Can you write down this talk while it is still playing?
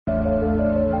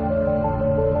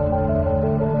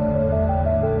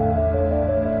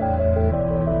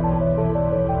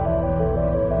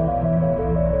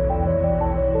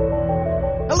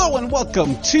and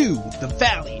welcome to the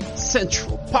Valley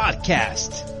Central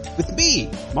Podcast with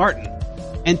me, Martin,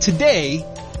 and today,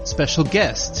 special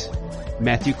guest,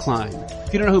 Matthew Klein.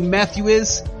 If you don't know who Matthew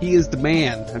is, he is the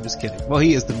man. I'm just kidding. Well,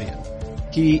 he is the man.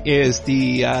 He is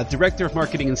the Director of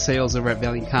Marketing and Sales over at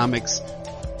Valiant Comics.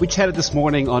 We chatted this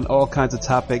morning on all kinds of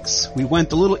topics. We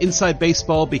went a little inside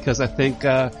baseball because I think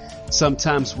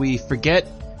sometimes we forget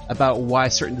about why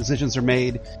certain decisions are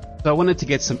made. So I wanted to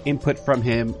get some input from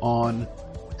him on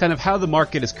kind of how the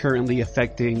market is currently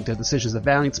affecting the decisions that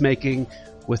Valiant's making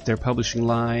with their publishing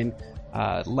line,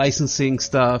 licensing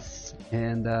stuff,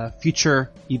 and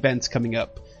future events coming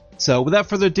up. So without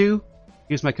further ado,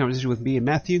 here's my conversation with me and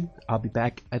Matthew. I'll be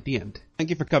back at the end.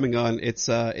 Thank you for coming on. It's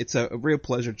a real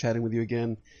pleasure chatting with you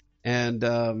again. And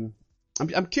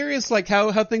I'm curious, like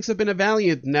how things have been at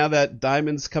Valiant now that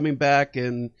Diamond's coming back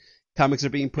and comics are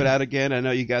being put out again. I know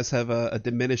you guys have a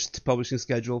diminished publishing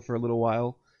schedule for a little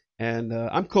while, and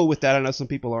I'm cool with that. I know some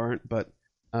people aren't, but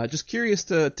just curious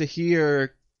to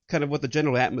hear kind of what the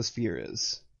general atmosphere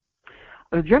is.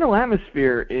 The general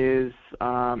atmosphere is,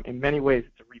 in many ways,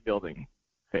 it's a rebuilding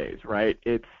phase, right?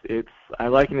 I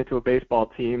liken it to a baseball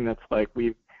team that's like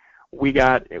we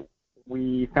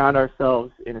found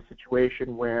ourselves in a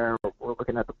situation where we're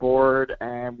looking at the board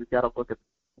and we got to look at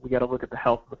the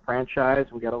health of the franchise,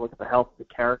 we got to look at the health of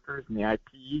the characters and the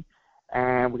IP,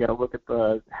 and we got to look at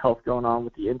the health going on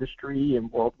with the industry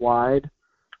and worldwide,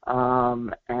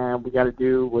 and we got to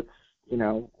do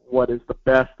what is the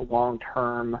best long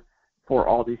term for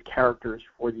all these characters,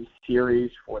 for these series,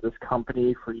 for this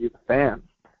company, for you the fans.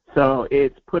 So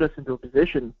it's put us into a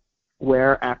position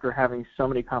where, after having so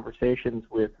many conversations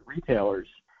with retailers,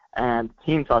 and the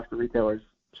team talks to retailers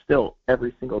still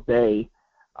every single day,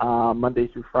 Monday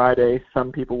through Friday.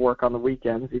 Some people work on the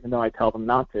weekends, even though I tell them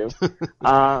not to.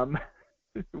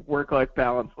 Work-life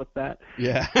balance, what's that?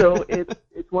 Yeah. So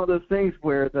it's one of those things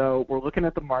where, though, we're looking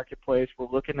at the marketplace,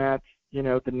 we're looking at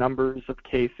the numbers of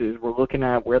cases, we're looking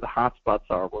at where the hotspots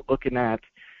are, we're looking at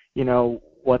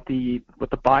what the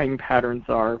buying patterns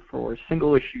are for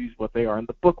single issues, what they are in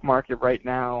the book market right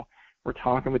now. We're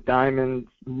talking with Diamond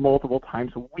multiple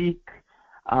times a week.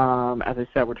 As I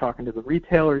said, we're talking to the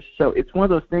retailers. So it's one of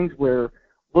those things where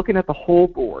looking at the whole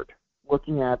board,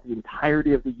 looking at the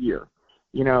entirety of the year,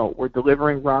 we're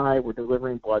delivering Rye, we're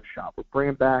delivering Bloodshot, we're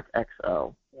bringing back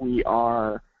XO. We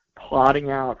are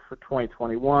plotting out for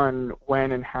 2021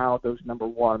 when and how those number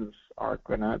ones are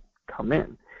going to come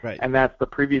in. Right. And that's the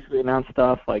previously announced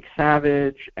stuff like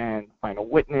Savage and Final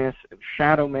Witness and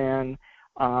Shadow Man,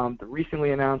 the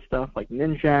recently announced stuff like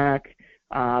Ninjak,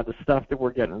 the stuff that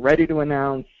we're getting ready to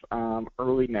announce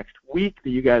early next week that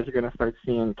you guys are going to start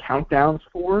seeing countdowns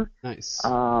for. Nice.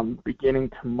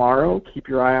 Beginning tomorrow. Keep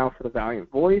your eye out for the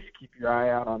Valiant Voice. Keep your eye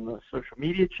out on the social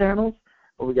media channels.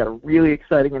 But we got a really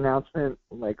exciting announcement,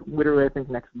 like literally I think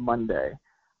next Monday,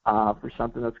 for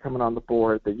something that's coming on the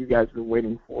board that you guys have been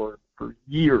waiting for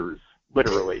years,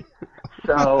 literally.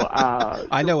 So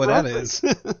I know what that is.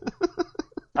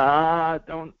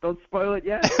 Don't spoil it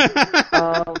yet.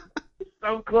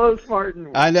 So close,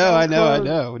 Martin. I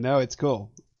know. No, it's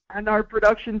cool. And our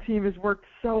production team has worked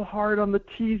so hard on the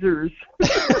teasers.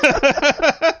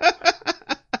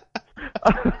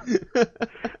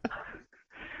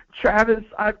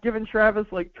 I've given Travis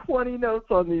like 20 notes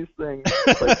on these things,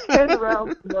 like 10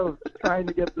 rounds of notes trying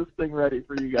to get this thing ready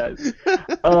for you guys.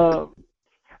 So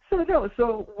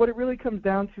what it really comes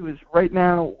down to is right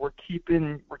now we're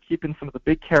keeping some of the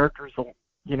big characters,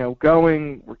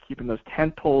 going. We're keeping those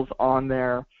tentpoles on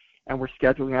there, and we're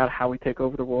scheduling out how we take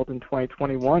over the world in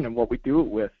 2021 and what we do it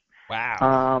with.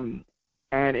 Wow.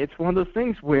 And it's one of those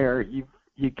things where you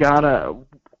gotta.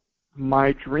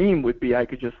 My dream would be I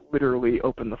could just literally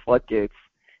open the floodgates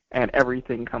and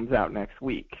everything comes out next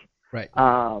week. Right.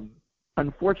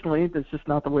 Unfortunately, that's just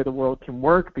not the way the world can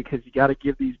work, because you got to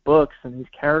give these books and these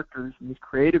characters and these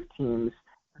creative teams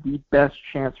the best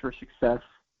chance for success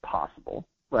possible,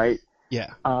 right?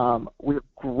 Yeah. We have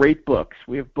great books.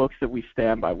 We have books that we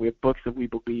stand by. We have books that we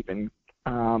believe in.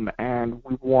 And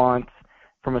we want,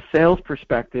 from a sales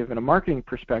perspective and a marketing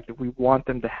perspective, we want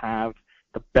them to have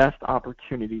the best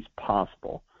opportunities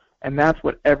possible. And that's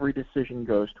what every decision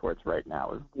goes towards right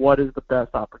now, is what is the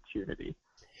best opportunity.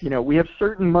 We have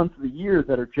certain months of the year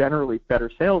that are generally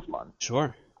better sales months.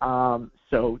 Sure.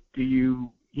 So do you,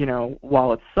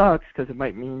 while it sucks because it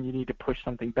might mean you need to push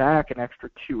something back an extra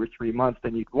 2 or 3 months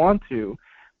than you'd want to,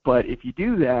 but if you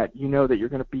do that, you know that you're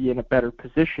going to be in a better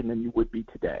position than you would be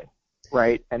today,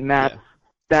 right? And that's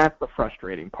the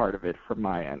frustrating part of it from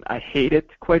my end. I hate it,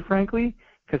 quite frankly,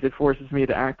 because it forces me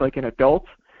to act like an adult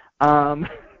and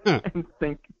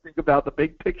think about the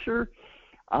big picture.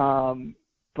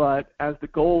 But as the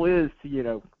goal is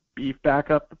to, beef back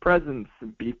up the presence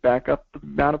and beef back up the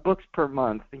amount of books per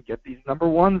month and get these number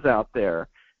ones out there,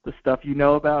 the stuff you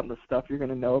know about and the stuff you're going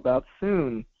to know about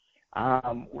soon,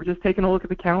 we're just taking a look at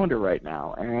the calendar right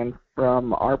now. And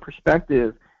from our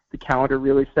perspective, the calendar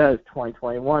really says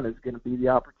 2021 is going to be the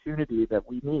opportunity that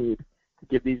we need to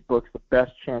give these books the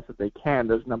best chance that they can,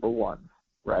 those number ones,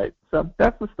 right? So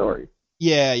that's the story.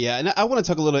 Yeah, and I want to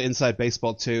talk a little inside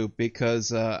baseball too,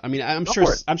 because I'm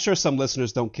sure some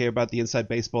listeners don't care about the inside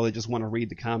baseball; they just want to read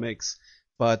the comics.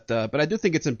 But I do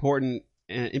think it's important,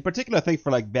 and in particular, I think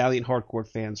for like Valiant hardcore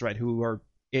fans, right, who are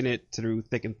in it through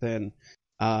thick and thin.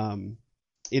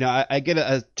 I get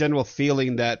a general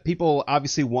feeling that people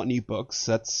obviously want new books.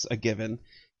 That's a given,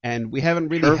 and we haven't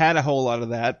really had a whole lot of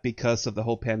that because of the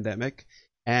whole pandemic.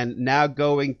 And now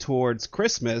going towards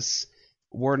Christmas,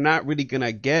 we're not really going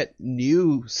to get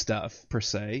new stuff per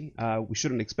se. We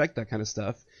shouldn't expect that kind of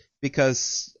stuff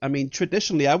because,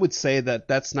 traditionally I would say that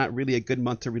that's not really a good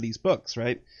month to release books,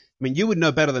 right? You would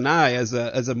know better than I as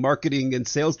a marketing and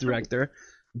sales director,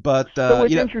 but so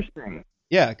it's interesting.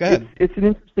 Yeah, go ahead. It's an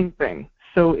interesting thing.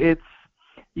 So it's,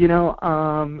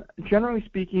 generally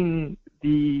speaking,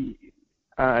 the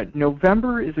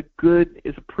November is a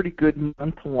pretty good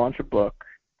month to launch a book.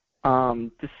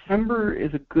 December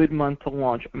is a good month to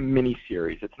launch a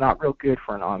mini-series. It's not real good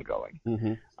for an ongoing.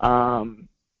 Mm-hmm.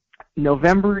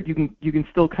 November, you can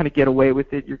still kind of get away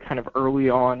with it. You're kind of early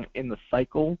on in the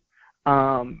cycle.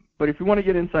 But if you want to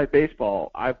get inside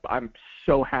baseball, I'm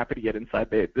so happy to get inside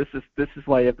baseball. This is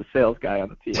why you have the sales guy on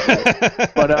the team.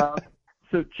 Right? But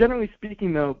so generally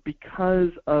speaking, though, because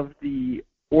of the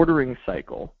ordering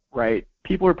cycle, right?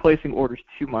 People are placing orders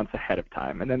 2 months ahead of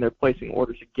time, and then they're placing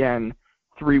orders again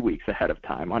 3 weeks ahead of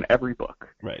time on every book.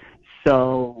 Right.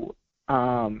 So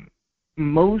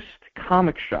most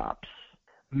comic shops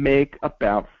make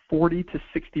about 40 to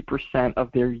 60%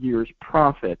 of their year's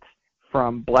profit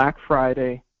from Black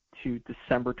Friday to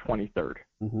December 23rd.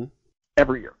 Mm-hmm.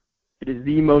 Every year. It is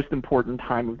the most important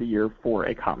time of the year for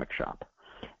a comic shop.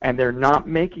 And they're not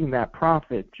making that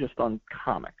profit just on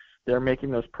comics. They're making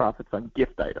those profits on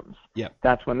gift items. Yep.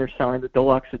 That's when they're selling the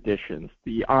deluxe editions,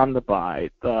 the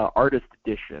on-the-buy, the artist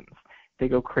editions. They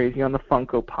go crazy on the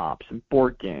Funko Pops and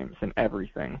board games and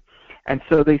everything. And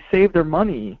so they save their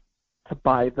money to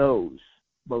buy those,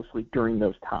 mostly during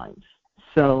those times.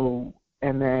 So,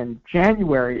 and then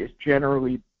January is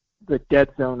generally the dead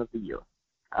zone of the year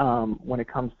when it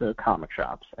comes to comic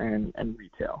shops and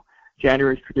retail.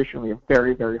 January is traditionally a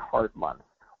very, very hard month.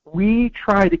 We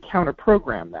try to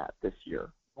counter-program that this year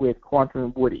with Quantum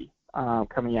and Woody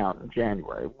coming out in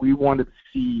January. We wanted to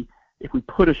see if we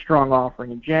put a strong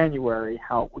offering in January,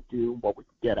 how it would do, what we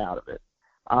could get out of it.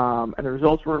 And the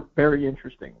results were very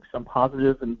interesting, some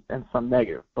positive and some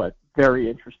negative, but very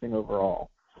interesting overall.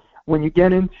 When you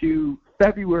get into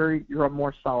February, you're on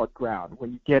more solid ground.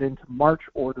 When you get into March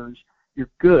orders, you're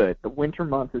good. The winter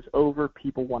month is over.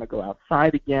 People want to go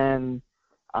outside again.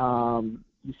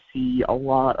 You see a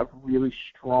lot of really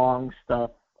strong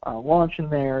stuff launching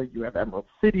there. You have Emerald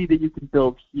City that you can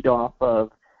build heat off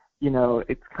of.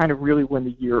 It's kind of really when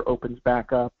the year opens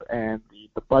back up and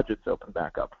the budgets open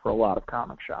back up for a lot of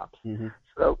comic shops. Mm-hmm.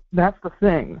 So that's the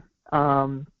thing.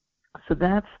 So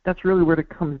that's really where it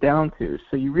comes down to.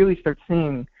 So you really start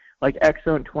seeing like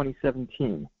EXO in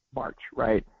 2017, March,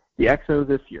 right? The EXO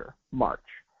this year, March.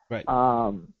 Right.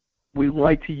 We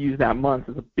like to use that month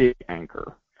as a big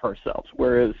anchor for ourselves.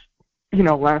 Whereas,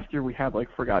 last year we had like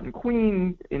Forgotten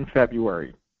Queen in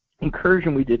February.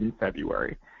 Incursion we did in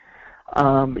February.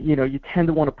 You tend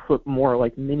to want to put more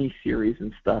like mini-series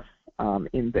and stuff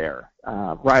in there.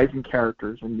 Rising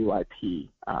characters and new IP.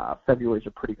 February is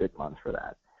a pretty good month for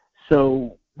that.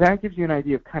 So that gives you an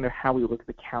idea of kind of how we look at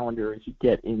the calendar as you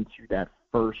get into that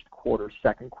first quarter,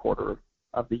 second quarter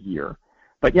of the year.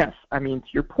 But yes, to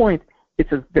your point,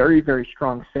 it's a very, very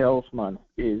strong sales month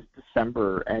is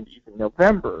December and even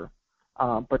November,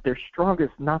 but they're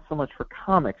strongest not so much for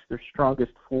comics, they're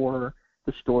strongest for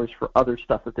the stores for other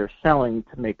stuff that they're selling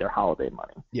to make their holiday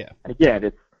money. Yeah. And again,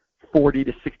 it's 40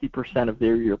 to 60% of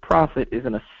their year profit is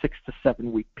in a 6 to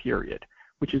 7 week period,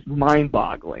 which is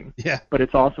mind-boggling. Yeah. But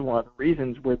it's also one of the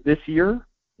reasons where this year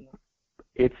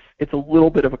it's a little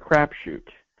bit of a crapshoot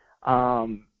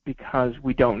because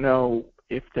we don't know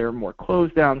if there are more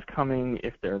close-downs coming,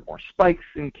 if there are more spikes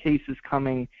in cases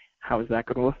coming. How is that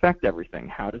going to affect everything?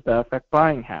 How does that affect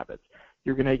buying habits?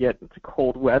 You're going to get into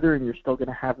cold weather, and you're still going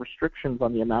to have restrictions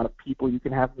on the amount of people you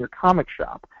can have in your comic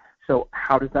shop. So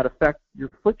how does that affect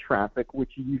your foot traffic,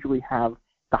 which you usually have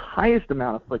the highest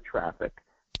amount of foot traffic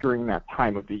during that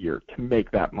time of the year to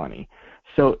make that money?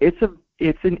 So it's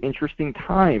it's an interesting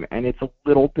time, and it's a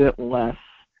little bit less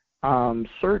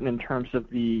certain in terms of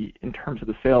the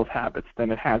sales habits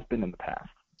than it has been in the past.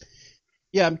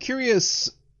 Yeah, I'm curious,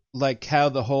 like how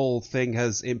the whole thing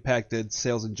has impacted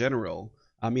sales in general.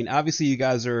 I mean, obviously you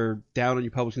guys are down on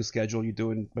your publishing schedule. You're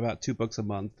doing about 2 books a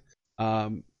month.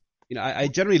 I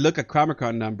generally look at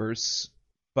Comic-Con numbers,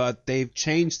 but they've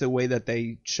changed the way that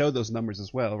they show those numbers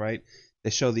as well, right? They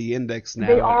show the index now.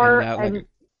 They are, and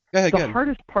the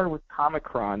hardest part with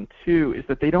Comic-Con too is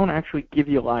that they don't actually give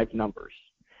you live numbers.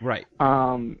 Right.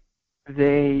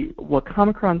 What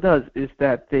Comic-Con does is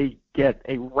that they get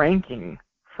a ranking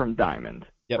from Diamond.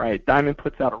 Yep. Right? Diamond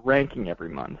puts out a ranking every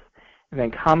month, and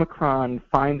then Comic-Con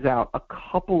finds out a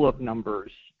couple of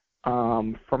numbers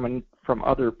from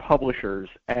other publishers,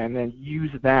 and then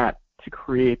use that to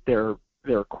create their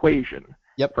equation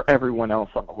for everyone else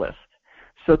on the list.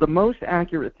 So the most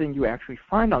accurate thing you actually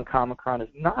find on Comic-Con is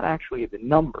not actually the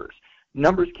numbers.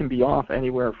 Numbers can be off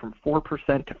anywhere from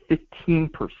 4% to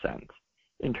 15%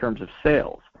 in terms of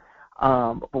sales.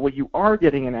 But what you are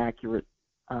getting an accurate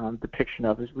depiction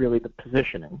of is really the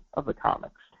positioning of the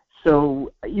comics.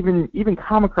 So even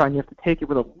Comic-Con, you have to take it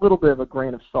with a little bit of a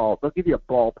grain of salt. They'll give you a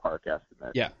ballpark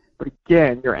estimate. Yeah. But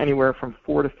again, you're anywhere from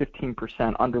 4 to 15%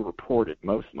 underreported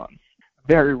most months.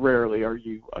 Very rarely are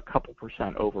you a couple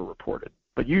percent overreported,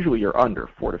 but usually you're under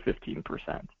 4 to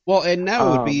 15%. Well, and now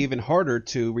it would be even harder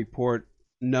to report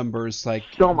numbers, like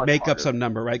make up some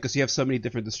number, right? Because you have so many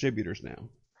different distributors now.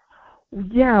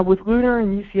 Yeah, with Lunar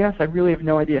and UCS, I really have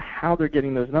no idea how they're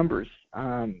getting those numbers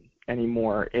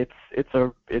anymore. It's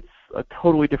a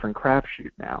totally different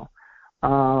crapshoot now,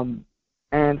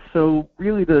 and so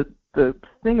really the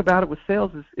thing about it with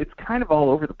sales is it's kind of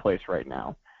all over the place right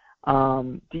now.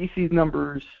 DC's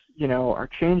numbers, are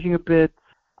changing a bit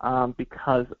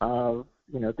because of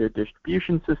their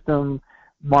distribution system.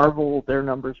 Marvel, their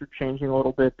numbers are changing a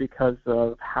little bit because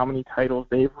of how many titles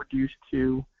they've reduced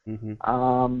to.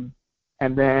 Mm-hmm.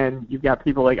 And then you've got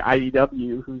people like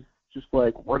IDW who's just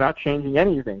like, we're not changing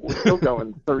anything. We're still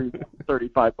going 30,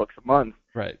 35 books a month.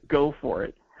 Right. Go for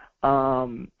it.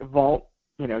 Vault,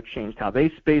 changed how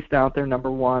they spaced out their number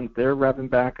one. They're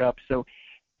revving back up. So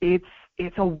it's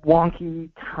a wonky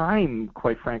time,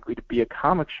 quite frankly, to be a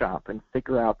comic shop and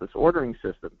figure out this ordering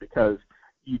system, because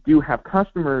you do have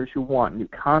customers who want new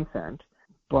content,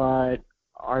 but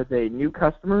are they new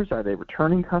customers? Are they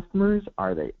returning customers?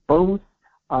 Are they both?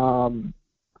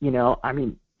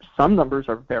 Some numbers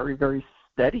are very, very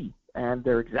steady, and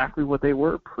they're exactly what they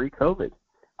were pre-COVID.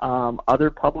 Other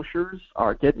publishers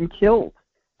are getting killed,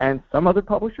 and some other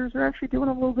publishers are actually doing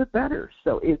a little bit better.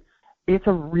 So it's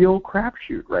a real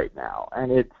crapshoot right now,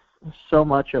 and it's so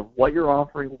much of what you're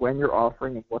offering, when you're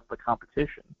offering, and what's the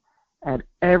competition. And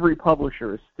every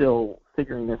publisher is still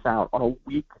figuring this out on a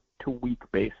week-to-week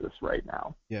basis right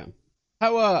now. Yeah.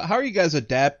 How are you guys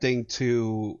adapting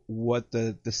to what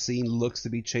the scene looks to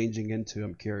be changing into?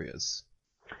 I'm curious.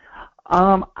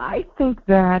 I think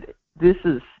that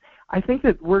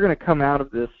we're going to come out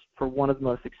of this for one of the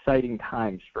most exciting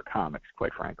times for comics,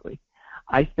 quite frankly.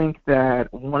 I think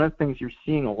that one of the things you're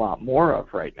seeing a lot more of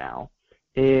right now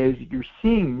is you're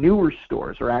seeing newer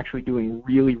stores are actually doing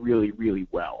really, really, really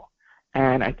well.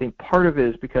 And I think part of it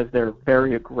is because they're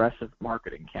very aggressive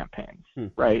marketing campaigns,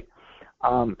 right?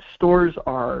 Stores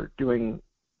are doing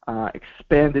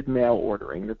expanded mail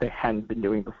ordering that they hadn't been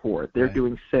doing before. They're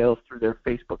doing sales through their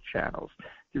Facebook channels,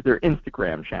 through their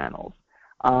Instagram channels.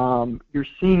 You're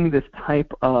seeing this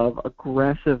type of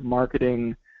aggressive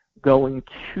marketing going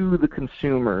to the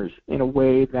consumers in a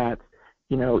way that,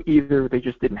 either they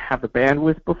just didn't have the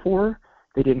bandwidth before,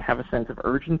 they didn't have a sense of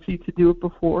urgency to do it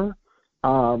before.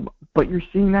 But you're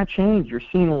seeing that change. You're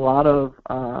seeing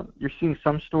you're seeing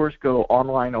some stores go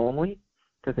online only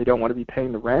because they don't want to be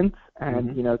paying the rent,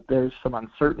 and there's some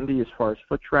uncertainty as far as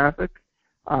foot traffic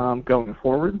going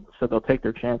forward, so they'll take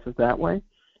their chances that way.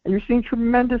 And you're seeing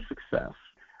tremendous success.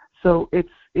 So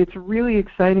it's really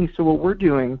exciting. So what we're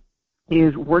doing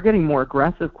is we're getting more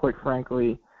aggressive, quite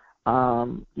frankly,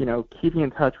 keeping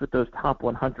in touch with those top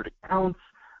 100 accounts,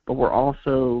 but we're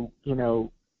also,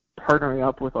 partnering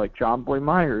up with like John Boy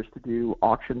Myers to do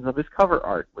auctions of his cover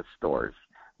art with stores.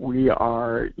 We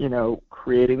are,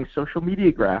 creating social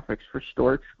media graphics for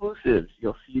store exclusives.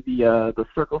 You'll see the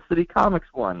Circle City Comics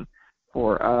one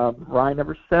for Ryan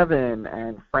number 7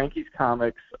 and Frankie's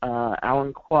Comics,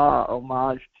 Alan Qua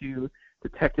homage to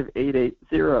Detective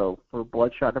 880 for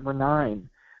Bloodshot number 9.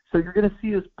 So you're going to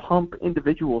see us pump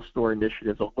individual store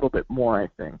initiatives a little bit more, I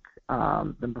think,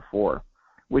 than before,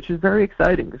 which is very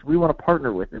exciting because we want to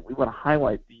partner with it. We want to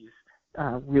highlight these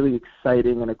really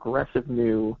exciting and aggressive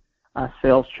new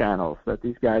sales channels that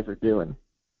these guys are doing.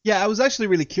 Yeah, I was actually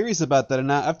really curious about that,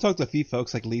 and I've talked to a few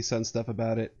folks like Lisa and stuff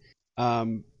about it.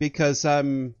 Because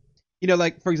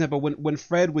like for example, when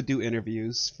Fred would do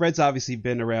interviews, Fred's obviously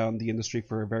been around the industry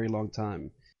for a very long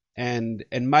time, and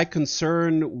my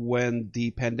concern when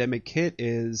the pandemic hit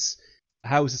is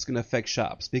how is this going to affect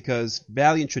shops? Because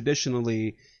Valiant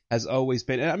traditionally has always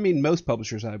been, I mean, most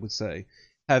publishers I would say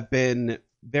have been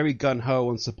very gun ho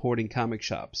on supporting comic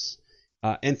shops,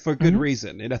 and for good Mm-hmm.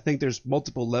 reason. And I think there's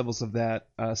multiple levels of that,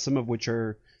 some of which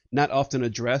are not often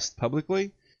addressed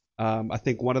publicly. I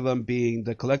think one of them being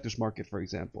the collector's market, for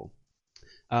example.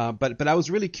 But I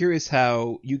was really curious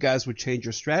how you guys would change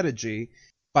your strategy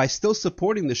by still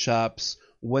supporting the shops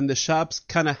when the shops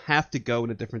kind of have to go in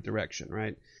a different direction,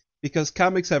 right? Because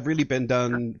comics have really been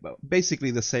done basically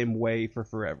the same way for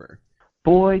forever.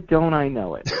 Boy, don't I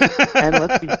know it.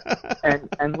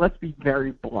 And let's be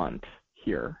very blunt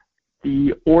here.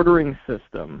 The ordering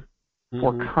system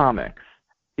for Mhm. comics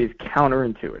is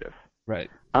counterintuitive.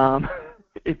 Right. Um,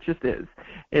 it just is.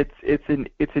 It's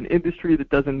an industry that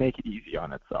doesn't make it easy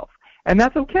on itself, and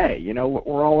that's okay. You know,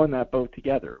 we're all in that boat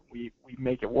together. We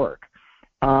make it work.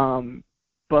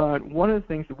 But one of the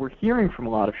things that we're hearing from a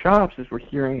lot of shops is we're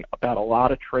hearing about a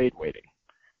lot of trade waiting.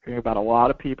 Hearing about a lot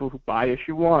of people who buy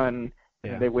issue one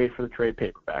Yeah. and they wait for the trade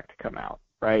paperback to come out,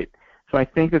 right? So I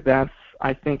think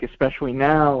I think especially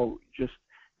now, just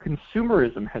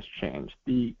consumerism has changed.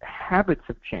 The habits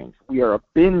have changed. We are a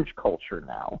binge culture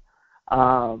now.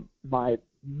 My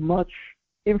much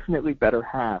infinitely better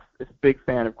half is a big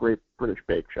fan of Great British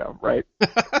Bake Show, right?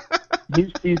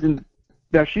 New season.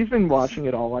 Now she's been watching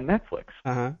it all on Netflix,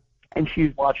 Uh-huh. and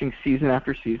she's watching season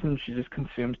after season. She just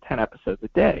consumes 10 episodes a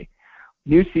day.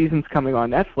 New seasons coming on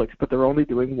Netflix, but they're only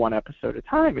doing one episode at a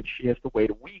time, and she has to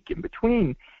wait a week in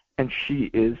between, and she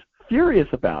is furious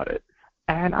about it.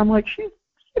 And I'm like, she's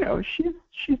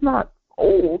not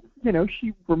old. You know,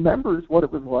 she remembers what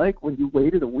it was like when you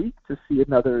waited a week to see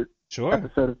another Sure.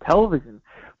 episode of television,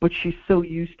 but she's so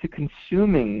used to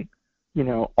consuming,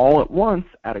 all at once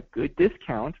at a good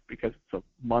discount because it's a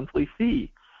monthly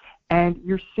fee. And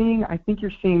I think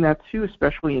you're seeing that too,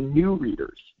 especially in new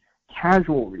readers,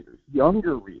 casual readers,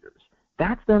 younger readers.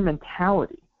 That's their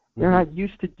mentality. They're not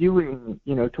used to doing,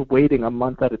 to waiting a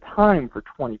month at a time for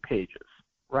 20 pages,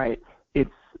 right?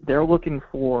 They're looking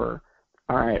for,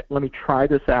 all right, let me try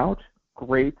this out.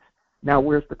 Great. Now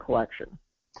where's the collection?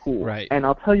 Cool. Right. And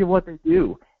I'll tell you what they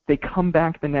do. They come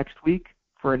back the next week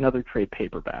for another trade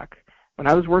paperback. When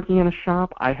I was working in a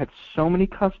shop, I had so many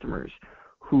customers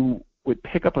who would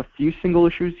pick up a few single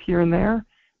issues here and there,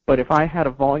 but if I had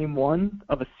a volume 1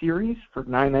 of a series for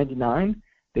 $9.99,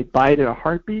 they'd buy it in a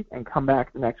heartbeat and come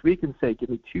back the next week and say, give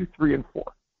me 2, 3, and 4.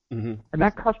 Mm-hmm. And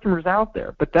that customer's out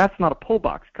there, but that's not a pull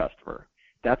box customer.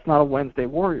 That's not a Wednesday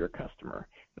Warrior customer.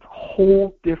 It's a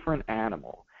whole different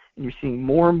animal. And you're seeing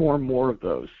more and more and more of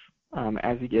those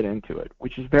as you get into it,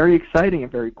 which is very exciting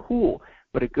and very cool,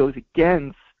 but it goes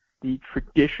against the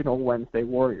traditional Wednesday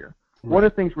Warrior. Right. One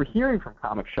of the things we're hearing from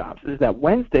comic shops is that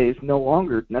Wednesday is no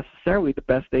longer necessarily the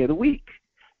best day of the week,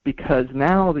 because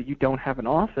now that you don't have an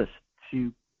office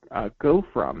to go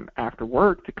from after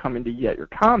work to come in to get your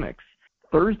comics,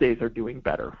 Thursdays are doing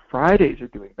better, Fridays are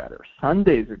doing better,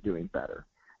 Sundays are doing better.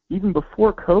 Even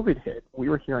before COVID hit, we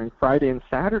were hearing Friday and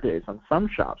Saturdays on some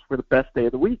shops were the best day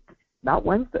of the week, not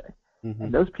Wednesday. Mm-hmm.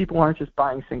 And those people aren't just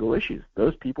buying single issues.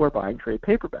 Those people are buying trade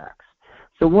paperbacks.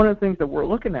 So one of the things that we're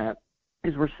looking at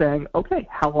is we're saying, okay,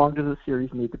 how long does a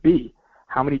series need to be?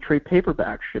 How many trade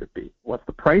paperbacks should it be? What's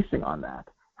the pricing on that?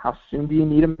 How soon do you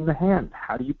need them in the hand?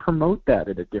 How do you promote that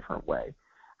in a different way?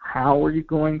 How are you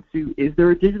going to, is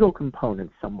there a digital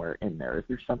component somewhere in there? Is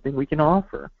there something we can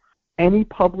offer? Any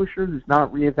publisher who's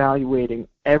not reevaluating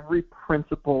every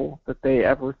principle that they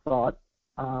ever thought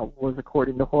was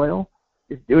according to Hoyle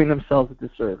is doing themselves a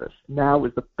disservice. Now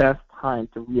is the best time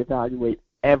to reevaluate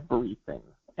everything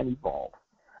and evolve.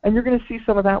 And you're going to see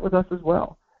some of that with us as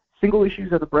well. Single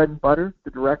issues are the bread and butter.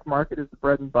 The direct market is the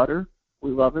bread and butter.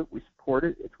 We love it. We support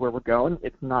it. It's where we're going.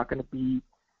 It's not going to be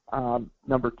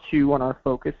number 2 on our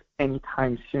focus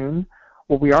anytime soon.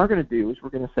 What we are going to do is we're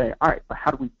going to say, all right, but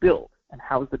how do we build? And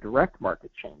how is the direct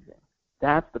market changing?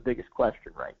 That's the biggest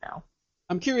question right now.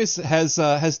 I'm curious, has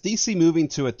DC moving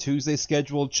to a Tuesday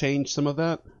schedule changed some of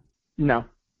that? No.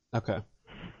 Okay.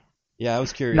 Yeah, I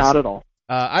was curious. Not at all.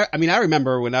 I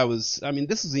remember when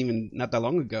this was even not that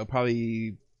long ago,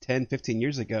 probably 10, 15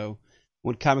 years ago,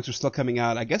 when comics were still coming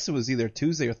out. I guess it was either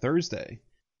Tuesday or Thursday.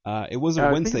 It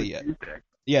wasn't Wednesday yet. Tuesday.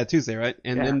 Yeah, Tuesday, right?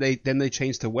 And Yeah. then they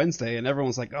changed to Wednesday, and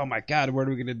everyone's like, "Oh my God, what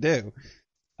are we gonna do?"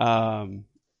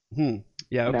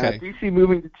 Yeah, okay. Now, DC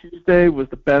moving to Tuesday was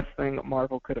the best thing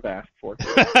Marvel could have asked for.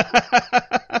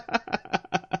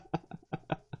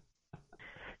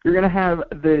 You're going to have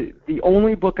the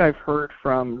only book I've heard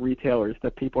from retailers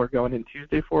that people are going in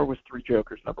Tuesday for was Three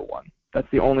Jokers #1. That's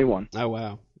the only one. Oh,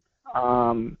 wow.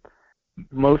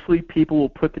 Mostly people will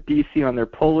put the DC on their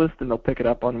pull list and they'll pick it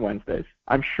up on Wednesdays.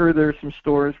 I'm sure there are some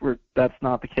stores where that's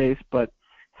not the case, but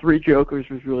Three Jokers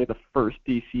was really the first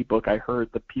DC book I heard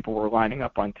that people were lining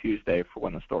up on Tuesday for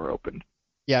when the store opened.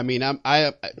 Yeah, I mean,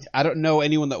 I don't know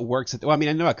anyone that works at. Well, I mean,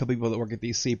 I know a couple people that work at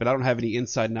DC, but I don't have any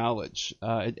inside knowledge.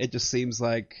 It just seems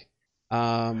like.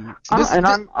 I'm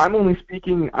only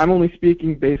speaking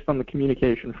based on the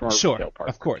communication from our retail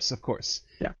partners. Of course.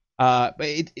 Yeah.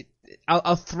 But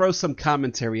I'll throw some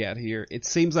commentary out here. It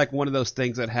seems like one of those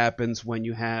things that happens when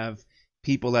you have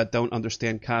people that don't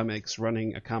understand comics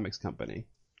running a comics company.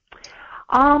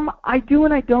 I do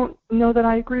and I don't know that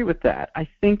I agree with that. I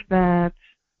think that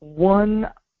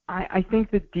I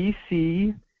think that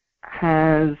DC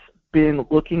has been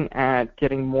looking at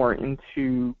getting more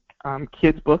into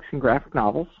kids' books and graphic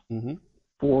novels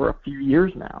for a few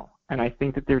years now. And I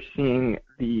think that they're seeing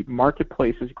the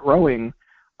marketplace is growing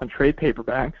on trade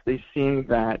paperbacks. They're seeing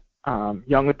that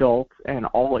young adults and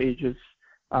all ages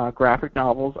graphic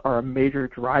novels are a major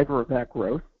driver of that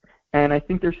growth. And I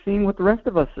think they're seeing what the rest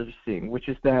of us are seeing, which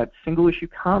is that single-issue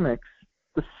comics,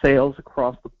 the sales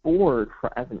across the board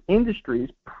as an industry is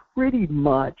pretty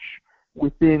much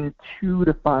within 2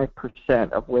 to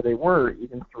 5% of where they were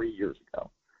even 3 years ago,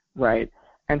 right?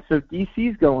 And so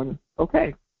DC's going,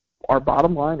 okay, our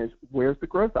bottom line is where's the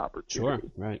growth opportunity?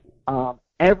 Sure, right.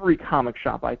 Every comic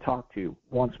shop I talk to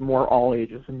wants more all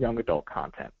ages and young adult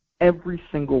content. Every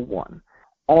single one.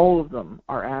 All of them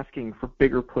are asking for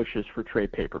bigger pushes for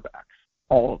trade paperbacks.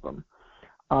 All of them.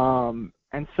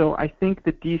 And so I think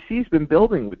that DC's been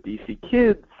building with DC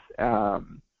Kids,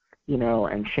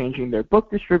 and changing their book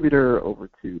distributor over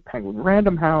to Penguin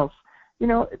Random House.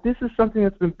 This is something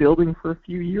that's been building for a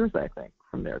few years, I think,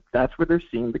 from there. That's where they're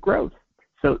seeing the growth.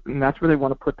 And that's where they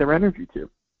want to put their energy to.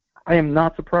 I am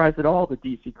not surprised at all that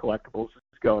DC Collectibles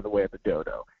is going the way of the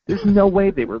dodo. There's no way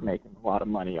they were making a lot of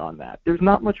money on that. There's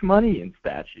not much money in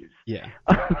statues. Yeah.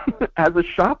 As a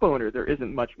shop owner, there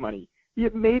isn't much money. You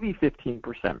have maybe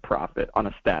 15% profit on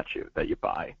a statue that you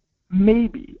buy.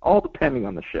 Maybe, all depending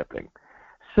on the shipping.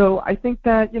 So I think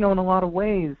that, in a lot of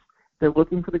ways, they're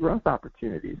looking for the growth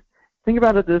opportunities. Think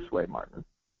about it this way, Martin.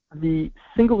 The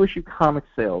single-issue comic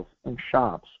sales in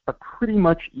shops are pretty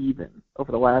much even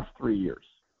over the last 3 years.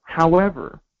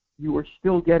 However, you are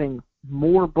still getting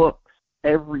more books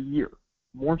every year,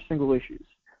 more single issues.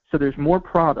 So there's more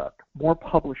product, more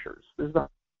publishers. There's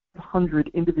 100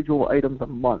 individual items a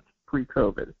month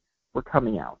pre-COVID were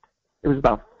coming out. It was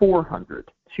about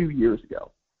 400 2 years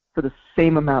ago for the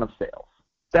same amount of sales.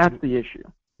 That's the issue.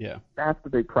 Yeah. That's the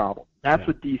big problem. That's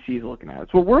what DC is looking at.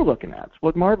 It's what we're looking at. It's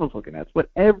what Marvel's looking at. It's what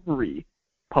every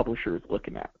publisher is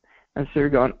looking at. And so you're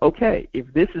going, okay,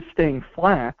 if this is staying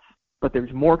flat, but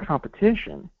there's more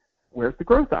competition, where's the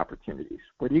growth opportunities?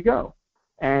 Where do you go?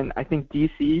 And I think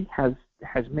DC has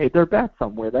made their bets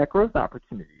on where that growth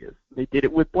opportunity is. They did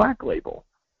it with Black Label.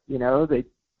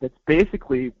 That's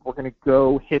basically, we're going to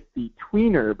go hit the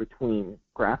tweener between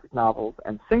graphic novels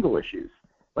and single issues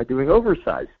by doing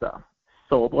oversized stuff.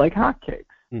 Sold like hotcakes.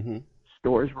 Mm-hmm.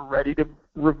 Stores were ready to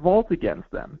revolt against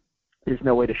them. There's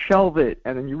no way to shelve it,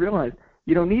 and then you realize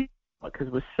you don't need it because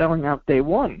it was selling out day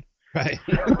one. Right.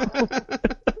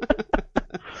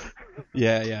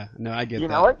 Yeah. No, I get that. You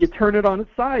know what? You turn it on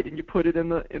its side and you put it in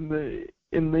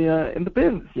the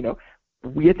bins.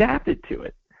 We adapted to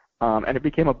it, and it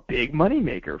became a big money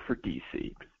maker for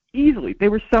DC. Easily, they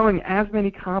were selling as many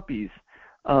copies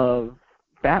of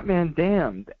Batman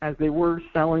Damned as they were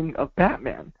selling of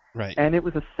Batman. Right. And it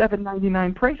was a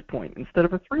 $7.99 price point instead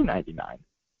of a $3.99.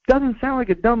 Doesn't sound like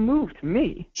a dumb move to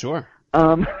me. Sure.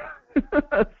 So,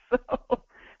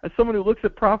 as someone who looks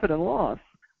at profit and loss,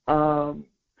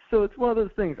 so it's one of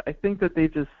those things. I think that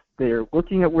they're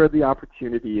looking at where the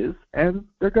opportunity is, and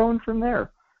they're going from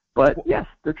there. But yes,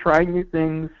 they're trying new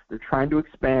things. They're trying to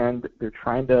expand. They're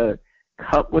trying to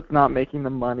cut what's not making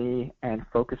them money and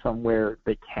focus on where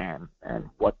they can and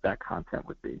what that content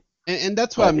would be. And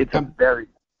that's why it's a very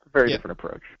different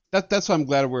approach. That's why I'm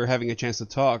glad we're having a chance to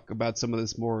talk about some of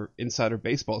this more insider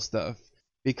baseball stuff.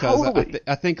 Because totally.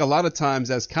 I think a lot of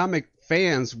times as comic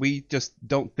fans, we just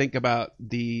don't think about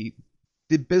the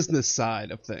business side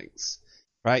of things,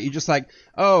 right? You're just like,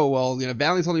 oh, well,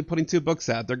 Valiant's only putting 2 books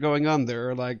out. They're going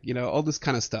under, all this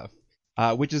kind of stuff,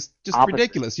 which is just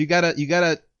ridiculous. You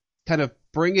gotta kind of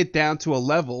bring it down to a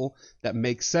level that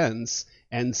makes sense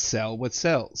and sell what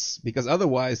sells, because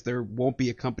otherwise there won't be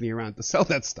a company around to sell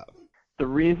that stuff. The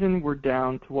reason we're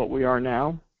down to what we are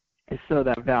now is so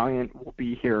that Valiant will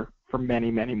be here for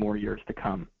many, many more years to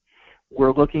come.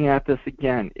 We're looking at this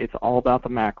again. It's all about the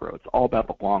macro. It's all about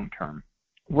the long term.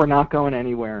 We're not going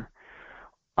anywhere.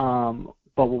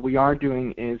 But what we are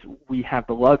doing is we have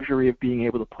the luxury of being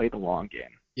able to play the long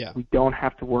game. Yeah. We don't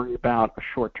have to worry about a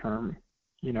short-term,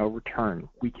 return.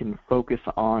 We can focus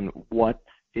on what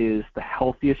is the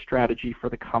healthiest strategy for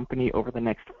the company over the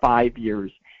next 5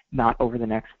 years, not over the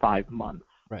next 5 months.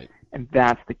 Right. And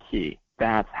that's the key.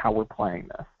 That's how we're playing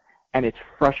this. And it's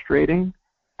frustrating,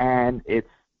 and it's,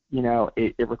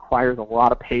 it requires a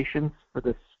lot of patience for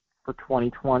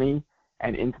 2020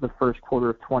 and into the first quarter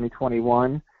of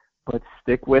 2021. But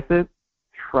stick with it.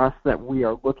 Trust that we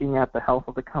are looking at the health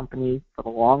of the company for the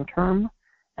long term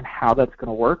and how that's going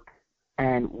to work.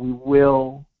 And we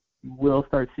will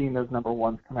start seeing those number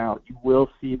ones come out. You will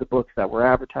see the books that were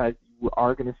advertised. You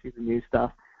are going to see the new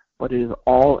stuff. But it is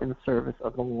all in service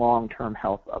of the long-term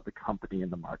health of the company in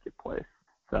the marketplace.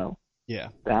 So yeah,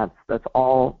 that's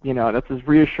all. That's as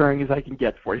reassuring as I can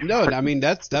get for you. No, I mean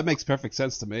that makes perfect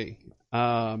sense to me.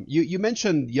 You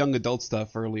mentioned young adult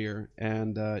stuff earlier,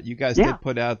 and you guys did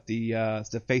put out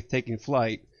the Faith Taking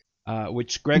Flight,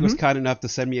 which Greg was kind enough to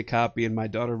send me a copy, and my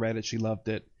daughter read it. She loved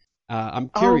it. I'm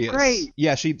curious. Oh, great.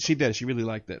 Yeah, she did. She really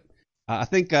liked it. I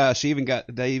think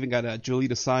they even got Julie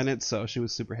to sign it, so she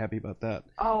was super happy about that.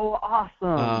 Oh,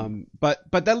 awesome. But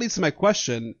that leads to my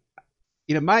question.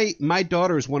 My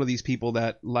daughter is one of these people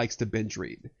that likes to binge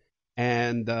read,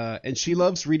 and she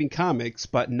loves reading comics,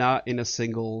 but not in a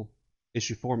single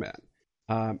issue format.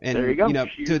 And there you go.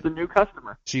 She's the new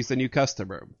customer. She's the new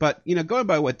customer. But going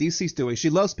by what DC's doing, she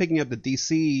loves picking up the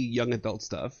DC young adult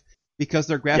stuff because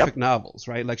they're graphic novels,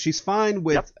 right? Like she's fine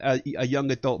with a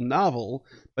young adult novel,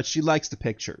 but she likes the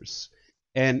pictures.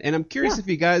 And I'm curious if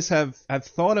you guys have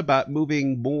thought about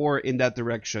moving more in that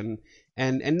direction.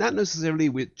 And not necessarily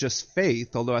with just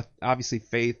Faith, although obviously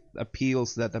Faith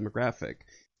appeals to that demographic,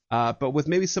 but with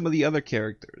maybe some of the other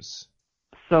characters.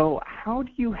 So how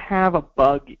do you have a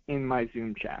bug in my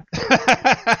Zoom chat?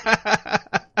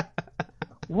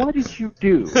 What did you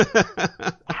do?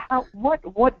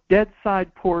 What dead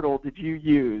side portal did you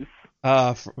use?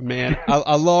 Man,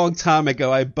 a long time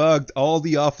ago, I bugged all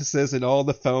the offices and all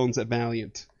the phones at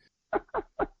Valiant.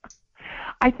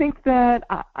 I think that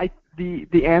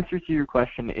the answer to your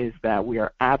question is that we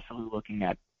are absolutely looking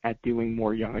at doing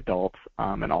more young adults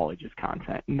and all ages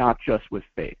content, not just with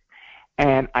Faith.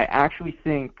 And I actually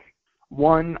think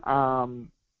Dr.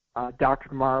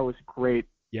 Tomorrow is a great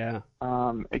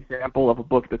example of a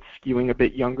book that's skewing a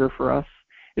bit younger for us,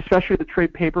 especially the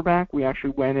trade paperback. We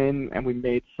actually went in and we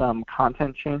made some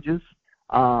content changes,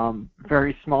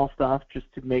 very small stuff,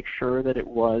 just to make sure that it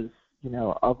was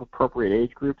of appropriate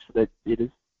age groups, so that it is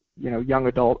young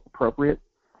adult appropriate.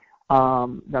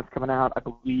 That's coming out, I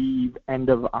believe, end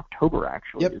of October,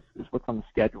 actually, is what's on the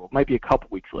schedule. It might be a couple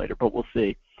weeks later, but we'll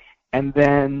see. And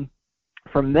then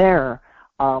from there,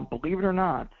 believe it or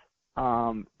not,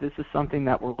 this is something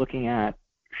that we're looking at,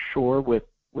 sure, with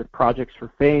projects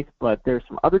for Faith, but there's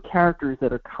some other characters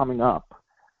that are coming up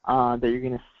that you're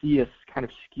going to see us kind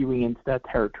of skewing into that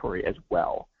territory as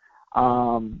well.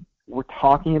 We're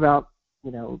talking about,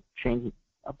 changing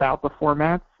about the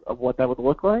formats of what that would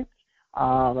look like.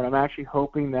 And I'm actually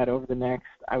hoping that over the next,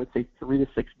 I would say, 3 to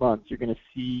 6 months, you're going to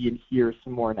see and hear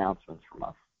some more announcements from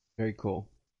us. Very cool.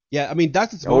 Yeah, I mean,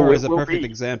 Dr. Tomorrow is a perfect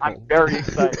example. I'm very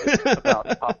excited about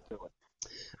the possibility.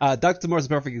 Dr. Tomorrow is a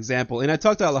perfect example. And I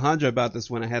talked to Alejandro about this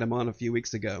when I had him on a few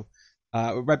weeks ago,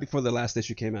 right before the last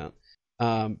issue came out.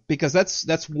 Because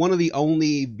that's one of the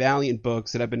only Valiant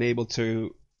books that I've been able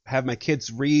to have my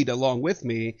kids read along with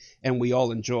me, and we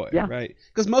all enjoy, right?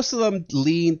 Because most of them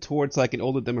lean towards like an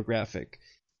older demographic.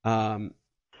 How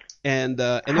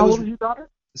old is your daughter?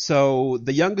 So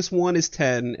the youngest one is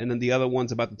 10, and then the other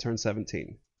one's about to turn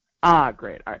 17. Ah,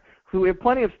 great. All right. So we have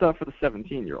plenty of stuff for the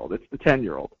 17-year-old. It's the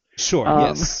 10-year-old. Sure,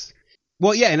 yes.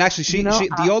 Well, yeah, and actually,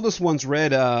 the oldest one's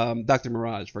read Dr.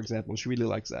 Mirage, for example, and she really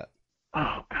likes that.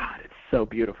 Oh, God, it's so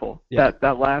beautiful. Yeah.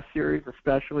 That last series,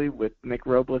 especially with Nick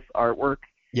Robles' artwork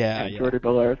and Jordi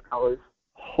Belaire's colors,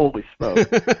 holy smoke.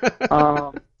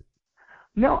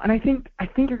 No, and I think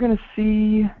you're going to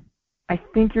see...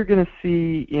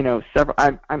 several.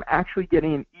 I'm actually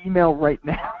getting an email right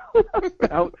now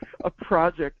about a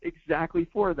project exactly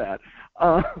for that.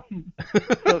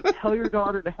 So tell your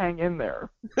daughter to hang in there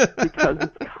because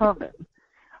it's coming.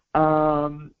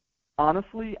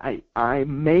 Honestly, I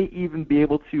may even be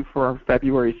able to, for our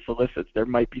February solicits, there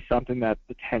might be something that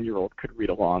the 10-year-old could read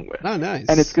along with. Oh, nice.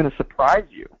 And it's going to surprise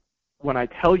you when I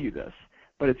tell you this,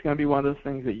 but it's going to be one of those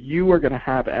things that you are going to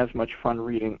have as much fun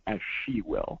reading as she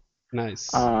will.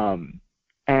 Nice. And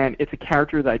and it's a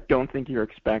character that I don't think you're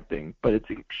expecting, but it's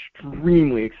an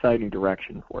extremely exciting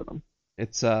direction for them.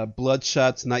 It's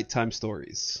Bloodshot's Nighttime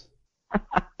Stories.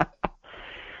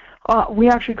 We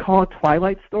actually call it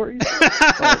Twilight Stories.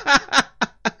 But...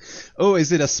 Oh,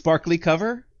 is it a sparkly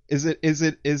cover? Is it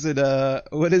a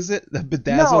what is it? A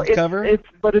bedazzled cover?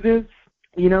 But it is,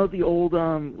 you know, the old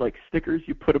like stickers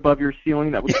you put above your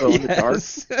ceiling that would glow in the dark.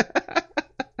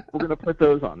 We're gonna put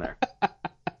those on there.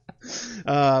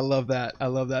 I love that.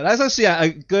 That's actually a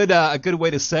good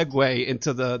way to segue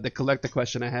into the collector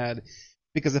question I had,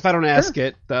 because if I don't ask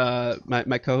it,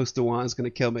 my co-host Dewan is going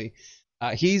to kill me.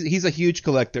 He's a huge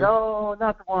collector. No,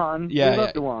 not Dewan. Yeah, we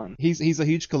love Dewan. He's a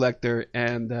huge collector,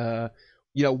 and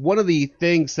you know, one of the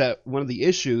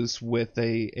issues with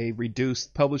a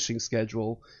reduced publishing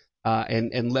schedule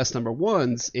and less number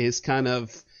ones is kind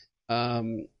of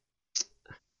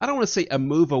I don't want to say a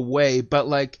move away, but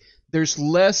like there's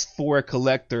less for a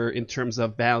collector in terms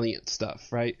of Valiant stuff,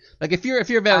 right? Like if you're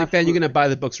a Valiant fan, you're gonna buy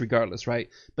the books regardless, right?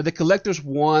 But the collectors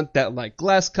want that like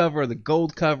glass cover, the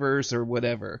gold covers, or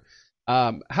whatever.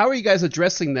 How are you guys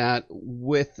addressing that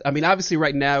with? I mean, obviously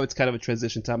right now it's kind of a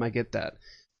transition time. I get that,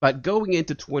 but going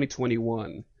into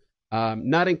 2021,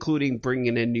 not including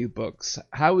bringing in new books,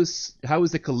 how is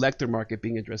the collector market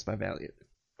being addressed by Valiant?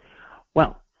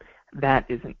 Well, that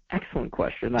is an excellent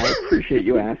question. I appreciate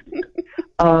you asking.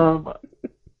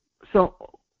 So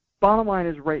bottom line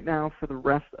is right now for the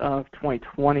rest of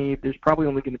 2020, there's probably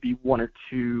only going to be one or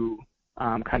two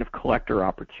kind of collector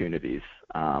opportunities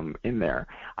in there.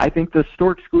 I think the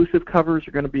store exclusive covers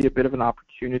are going to be a bit of an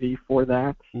opportunity for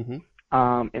that in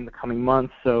the coming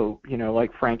months. So, you know,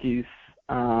 like Frankie's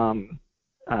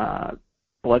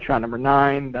Bloodshot number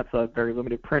 9, that's a very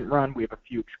limited print run. We have a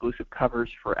few exclusive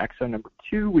covers for EXO number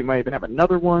 2. We might even have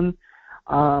another one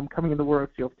coming in the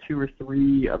works. You'll have 2 or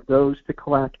 3 of those to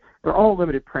collect. They're all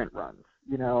limited print runs,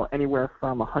 you know, anywhere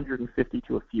from 150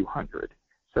 to a few hundred.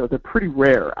 So they're pretty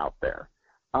rare out there.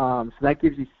 So that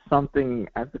gives you something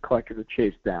as the collector to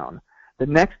chase down. The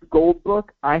next gold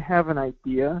book, I have an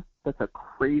idea that's a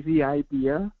crazy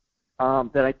idea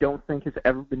that I don't think has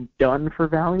ever been done for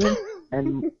Valiant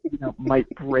and, you know, might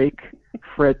break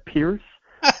Fred Pierce,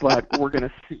 but we're going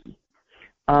to see.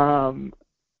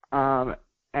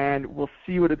 And we'll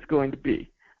see what it's going to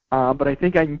be. But I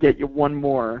think I can get you one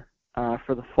more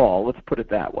for the fall. Let's put it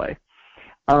that way.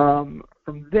 From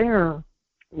there,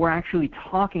 we're actually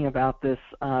talking about this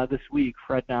this week,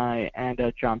 Fred and I and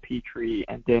John Petrie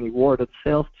and Danny Ward of the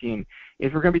sales team,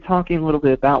 is we're going to be talking a little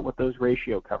bit about what those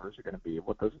ratio covers are going to be,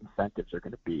 what those incentives are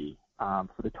going to be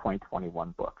for the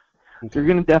 2021 books. Okay. So you're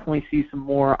going to definitely see some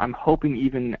more. I'm hoping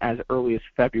even as early as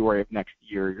February of next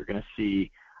year, you're going to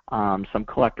see some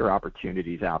collector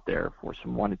opportunities out there for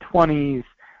some 1 in 20s.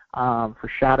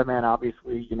 For Shadowman,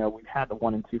 obviously, you know, we've had the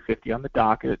 1 in 250 on the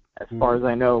docket. As far as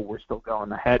I know, we're still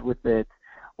going ahead with it.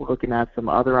 We're looking at some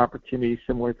other opportunities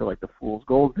similar to like the Fool's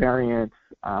Gold variant,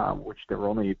 which there were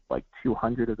only like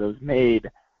 200 of those made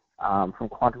from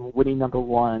Quantum Witty number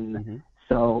 1.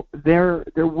 So there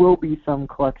will be some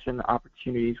collection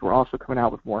opportunities. We're also coming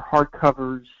out with more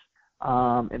hardcovers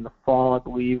in the fall, I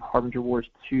believe. Harbinger Wars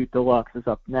 2 Deluxe is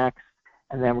up next,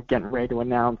 and then we're getting ready to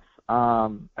announce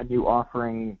a new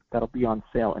offering that'll be on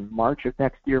sale in March of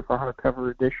next year for hardcover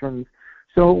editions.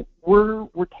 So we're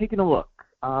taking a look.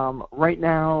 Right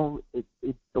now,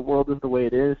 the world is the way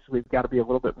it is, so we've got to be a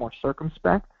little bit more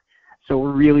circumspect. So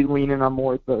we're really leaning on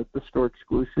more the store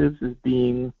exclusives as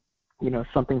being, you know,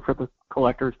 something for the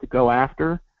collectors to go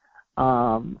after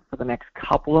for the next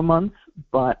couple of months.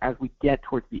 But as we get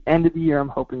towards the end of the year, I'm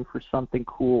hoping for something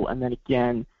cool. And then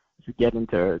again, as we get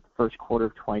into the first quarter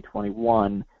of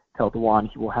 2021, tell Dewan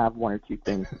he will have 1 or 2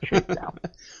 things to chase down.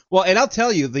 Well, and I'll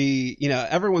tell you,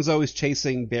 everyone's always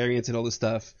chasing variants and all this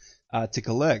stuff to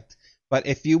collect. But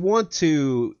if you want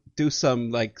to do some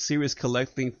like serious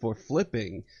collecting for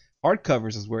flipping,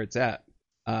 hardcovers is where it's at.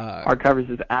 Hardcovers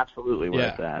is absolutely where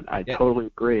it's at. I totally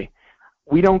agree.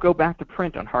 We don't go back to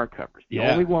print on hardcovers. The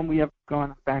only one we have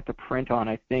gone back to print on,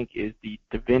 I think, is the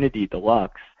Divinity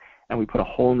Deluxe, and we put a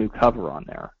whole new cover on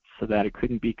there so that it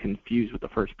couldn't be confused with the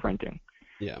first printing.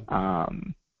 Yeah.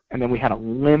 And then we had a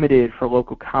limited for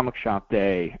local comic shop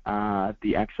day,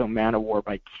 the Exo Manowar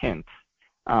by Kint,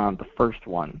 the first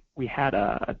one. We had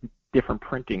a different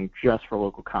printing just for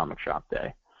local comic shop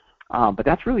day. But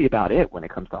that's really about it when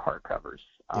it comes to hardcovers.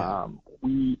 Yeah.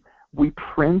 We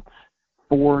print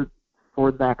for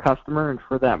that customer and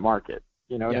for that market.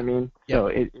 You know what I mean? Yeah. So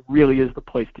it really is the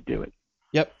place to do it.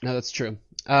 Yep, no, that's true.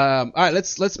 All right,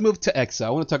 let's move to EXO. I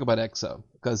want to talk about EXO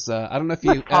because I don't know if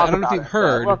you've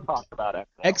heard. Let's talk about EXO.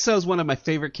 EXO is one of my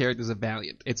favorite characters of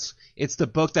Valiant. It's the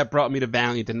book that brought me to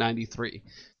Valiant in '93.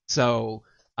 So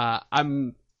I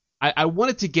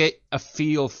wanted to get a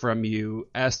feel from you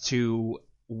as to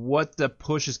what the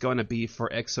push is going to be for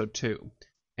EXO 2.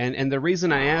 And the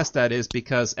reason I asked that is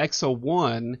because EXO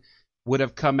 1 would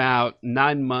have come out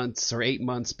 9 months or 8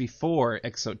 months before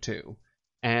EXO 2.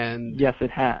 And yes, it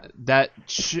has.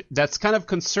 That's kind of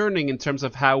concerning in terms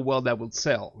of how well that will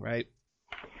sell, right?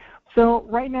 So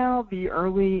right now, the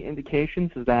early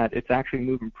indications is that it's actually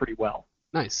moving pretty well.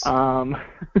 Nice.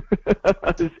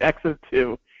 This EXO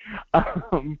 2.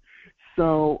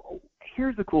 So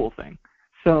here's the cool thing.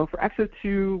 So for EXO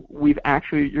 2,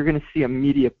 you're going to see a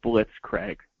media blitz,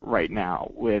 Craig, right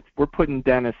now. We're putting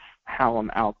Dennis Hallam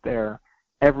out there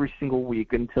every single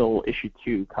week until issue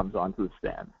 2 comes onto the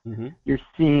stand. Mm-hmm. You're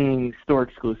seeing store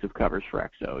exclusive covers for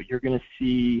EXO. You're going to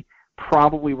see,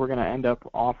 probably we're going to end up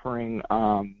offering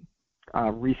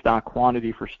restock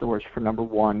quantity for stores for number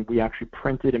 1. We actually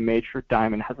printed and made sure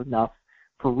Diamond has enough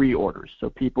for reorders. So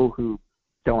people who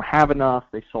don't have enough,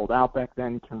 they sold out back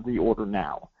then, can reorder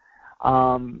now.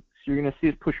 So you're going to see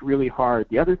us push really hard.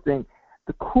 The other thing,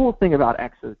 the cool thing about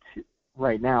EXO 2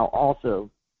 right now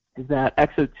also is that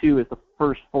EXO 2 is the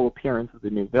first full appearance of the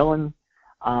new villain.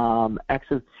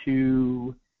 EXO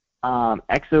 2,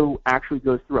 EXO actually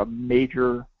goes through a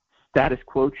major status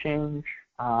quo change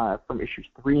from issues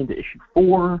 3 into issue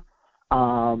 4.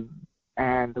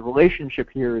 And the relationship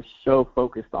here is so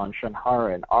focused on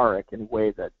Shun'Hara and Arik in a way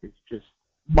that is just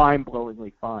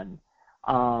mind-blowingly fun.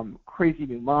 Crazy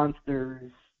new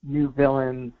monsters, new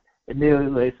villains. Emilia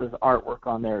Lesa's artwork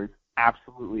on there is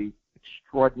absolutely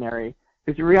extraordinary.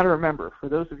 Because you got to remember, for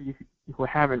those of you who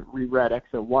haven't reread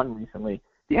EXO 1 recently,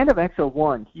 the end of EXO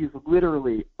 1, he's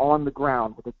literally on the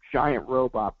ground with a giant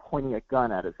robot pointing a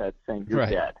gun at his head saying, "You're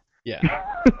dead." Yeah.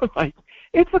 Like,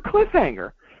 it's a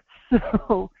cliffhanger.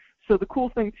 So the cool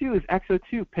thing, too, is EXO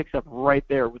 2 picks up right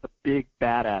there with a big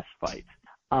badass fight.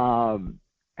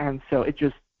 And so it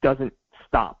just doesn't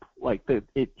stop. Like,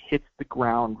 it hits the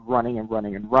ground running and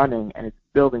running and running, and it's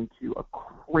building to a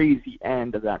crazy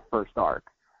end of that first arc.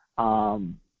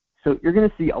 So you're going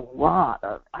to see a lot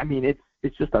of,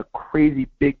 it's just a crazy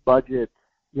big budget,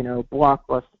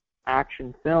 blockbuster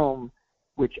action film,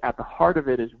 which at the heart of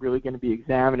it is really going to be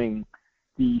examining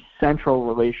the central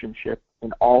relationship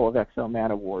in all of EXO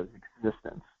Manowar's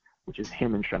existence, which is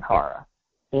him and Shun'Hara,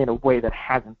 in a way that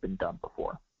hasn't been done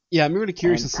before. Yeah, I'm really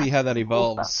curious to see how that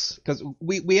evolves, because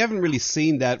we haven't really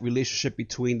seen that relationship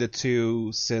between the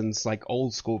two since like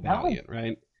old school Valiant,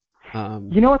 right?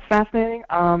 You know what's fascinating?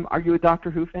 Are you a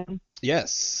Doctor Who fan?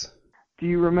 Yes. Do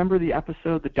you remember the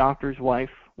episode, The Doctor's Wife,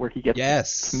 where he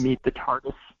gets to meet the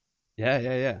TARDIS?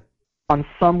 Yeah. On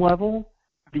some level,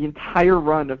 the entire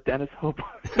run of Dennis Hope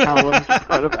Hallam's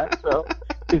run of EXO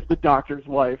is The Doctor's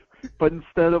Wife, but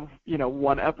instead of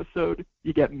one episode,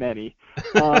 you get many,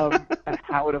 and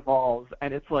how it evolves.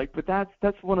 And it's like, but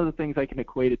that's one of the things I can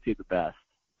equate it to the best.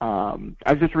 I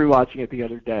was just rewatching it the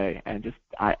other day, and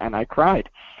I cried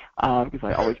because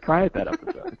I always cry at that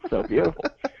episode. It's so beautiful.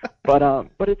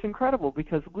 But it's incredible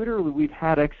because literally we've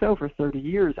had EXO for 30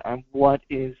 years, and what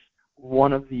is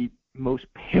one of the most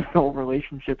pivotal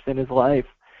relationships in his life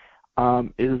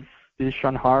is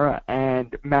Shun'Hara.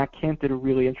 And Matt Kindt did a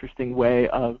really interesting way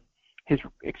of his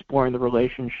exploring the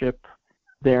relationship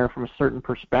there from a certain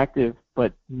perspective.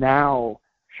 But now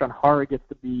Shun'Hara gets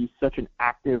to be such an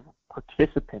active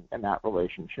participant in that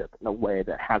relationship in a way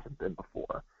that hasn't been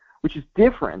before, which is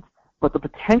different, but the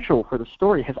potential for the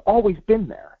story has always been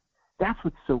there. That's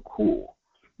what's so cool.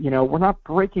 We're not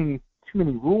breaking too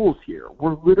many rules here.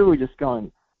 We're literally just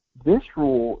going, this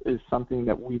rule is something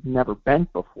that we've never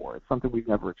bent before. It's something we've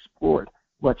never explored.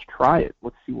 Let's try it.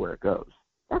 Let's see where it goes.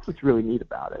 That's what's really neat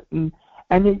about it.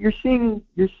 And you're seeing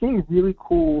really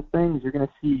cool things. You're going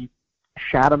to see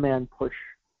Shadow Man push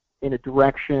in a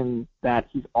direction that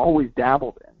he's always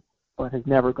dabbled in, but has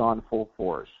never gone full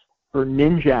force. For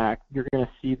Ninjak, you're going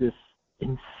to see this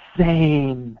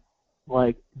insane,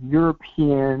 like,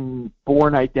 European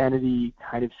Born Identity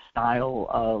kind of style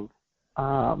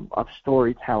of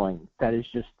storytelling that is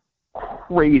just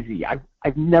crazy.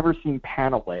 I've never seen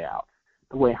panel layout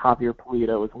the way Javier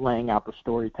Pulido is laying out the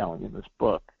storytelling in this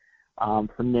book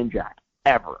for Ninjak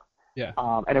ever. Yeah.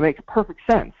 And it makes perfect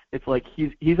sense. It's like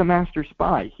he's a master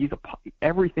spy.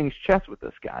 Everything's chess with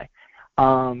this guy.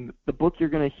 The book you're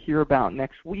going to hear about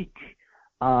next week,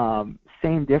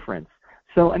 same difference.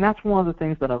 So, and that's one of the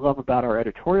things that I love about our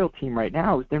editorial team right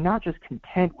now is they're not just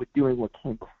content with doing what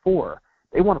came before.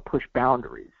 They want to push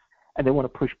boundaries. and they want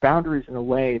to push boundaries in a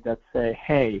way that say,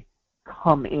 hey,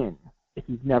 come in if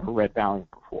you've never read Valiant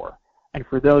before. And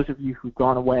for those of you who've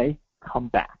gone away, come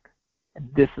back. And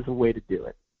this is a way to do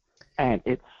it. And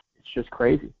it's just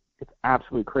crazy. It's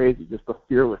absolutely crazy, just the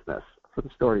fearlessness for the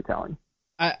storytelling.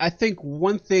 I think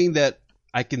one thing that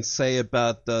I can say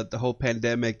about the whole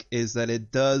pandemic is that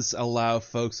it does allow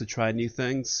folks to try new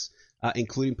things,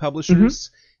 including publishers.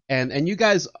 Mm-hmm. And you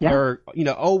guys are,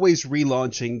 always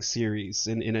relaunching series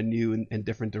in a new and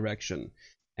different direction.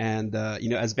 And,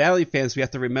 as Valley fans, we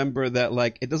have to remember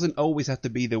that, it doesn't always have to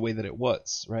be the way that it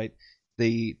was, right?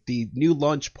 The new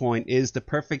launch point is the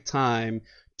perfect time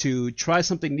to try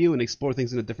something new and explore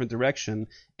things in a different direction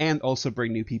and also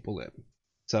bring new people in.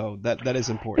 So that is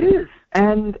important. It is.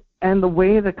 And the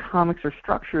way the comics are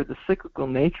structured, the cyclical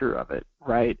nature of it,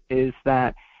 right, is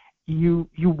that you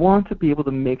want to be able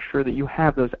to make sure that you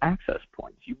have those access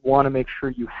points. You want to make sure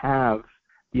you have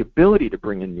the ability to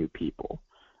bring in new people.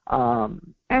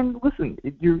 And listen,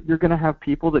 you're going to have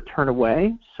people that turn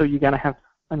away, so you're going to have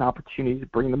an opportunity to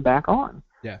bring them back on.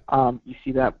 Yeah. You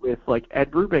see that with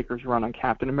Ed Brubaker's run on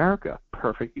Captain America,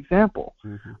 perfect example.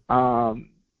 Mm-hmm.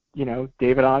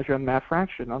 David Aja and Matt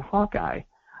Fraction on Hawkeye.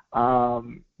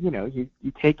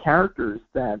 You take characters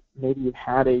that maybe you've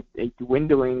had a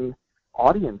dwindling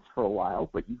audience for a while,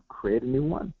 but you create a new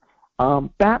one.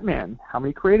 Batman, how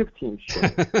many creative teams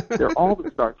change? They're all the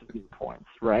starts of new points,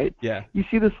 right? Yeah. You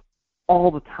see this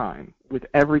all the time with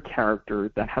every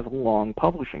character that has a long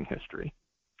publishing history.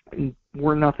 And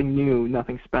we're nothing new,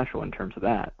 nothing special in terms of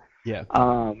that. Yeah.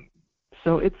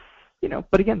 So it's,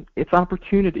 but again, it's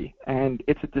opportunity, and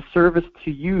it's a disservice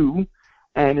to you,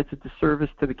 and it's a disservice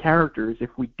to the characters if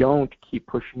we don't keep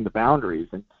pushing the boundaries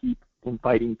and keep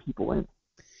inviting people in.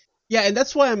 Yeah, and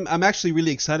that's why I'm actually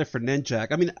really excited for Ninjak.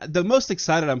 I mean, the most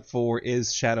excited I'm for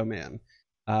is Shadow Man,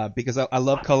 because I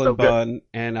love Cullen Bunn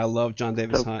and I love John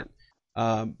Davis Hunt.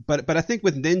 But I think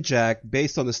with Ninjak,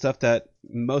 based on the stuff that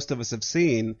most of us have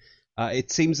seen,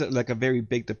 it seems like a very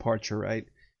big departure, right?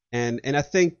 And I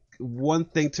think one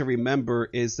thing to remember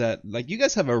is that you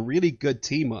guys have a really good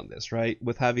team on this, right?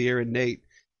 With Javier and Nate,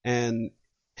 and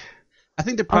I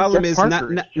think the problem is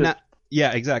not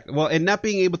yeah, exactly. Well, and not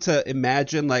being able to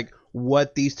imagine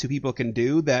what these two people can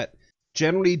do that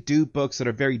generally do books that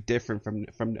are very different from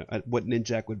what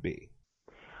Ninjak would be.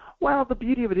 Well, the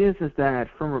beauty of it is that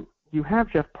you have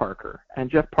Jeff Parker, and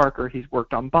Jeff Parker, he's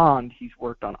worked on Bond, he's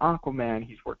worked on Aquaman,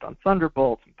 he's worked on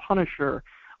Thunderbolts and Punisher.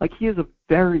 He has a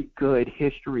very good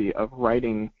history of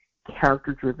writing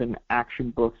character-driven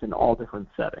action books in all different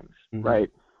settings, mm-hmm. right?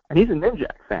 And he's a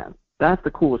Ninjak fan. That's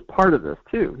the coolest part of this,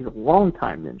 too. He's a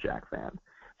longtime Ninjak fan.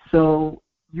 So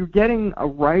you're getting a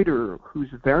writer who's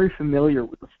very familiar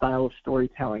with the style of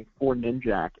storytelling for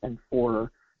Ninjak and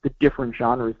for the different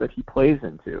genres that he plays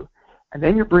into. And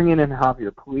then you're bringing in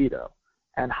Javier Pulido.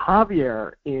 And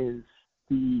Javier is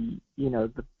the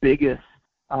biggest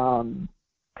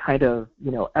kind of,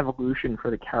 evolution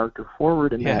for the character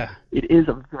forward, and that it is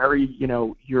a very,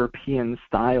 European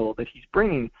style that he's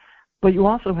bringing. But you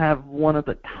also have one of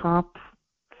the top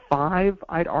 5,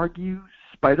 I'd argue,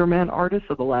 Spider-Man artists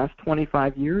of the last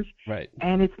 25 years. Right.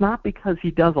 And it's not because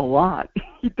he does a lot.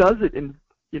 He does it and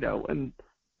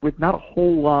with not a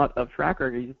whole lot of track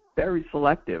record. He's very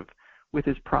selective with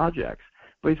his projects.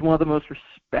 But he's one of the most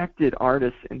respected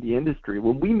artists in the industry.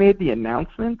 When we made the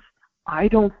announcement, I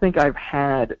don't think I've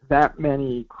had that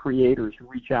many creators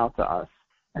reach out to us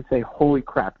and say, holy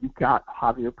crap, you got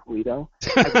Javier Pulido.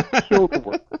 I killed the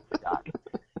work with the guy.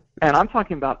 And I'm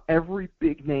talking about every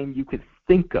big name you could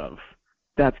think of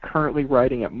that's currently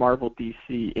writing at Marvel,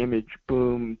 DC, Image,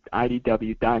 Boom,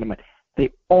 IDW, Dynamite.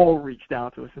 They all reached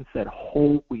out to us and said,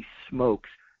 holy smokes,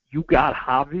 you got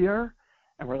Javier?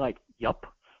 And we're like, yup.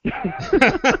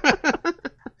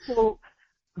 So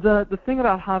the thing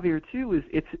about Javier, too, is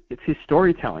it's his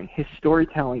storytelling. His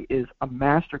storytelling is a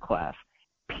masterclass.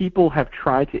 People have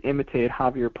tried to imitate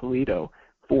Javier Pulido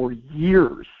for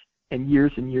years and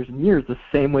years and years and years, the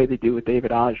same way they do with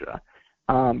David Aja.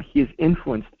 He has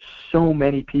influenced so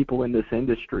many people in this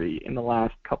industry in the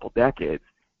last couple decades,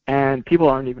 and people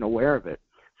aren't even aware of it.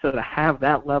 So to have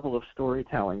that level of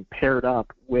storytelling paired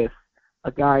up with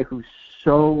a guy who's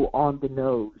so on the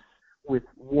nose with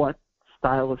what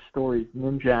style of stories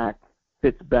Ninjak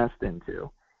fits best into,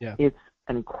 it's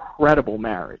an incredible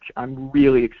marriage. I'm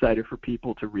really excited for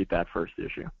people to read that first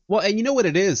issue. Well, and you know what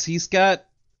it is? He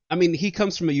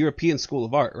comes from a European school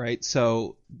of art, right?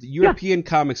 So the European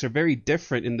comics are very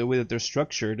different in the way that they're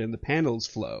structured and the panels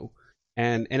flow.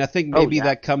 And I think maybe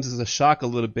that comes as a shock a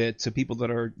little bit to people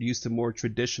that are used to more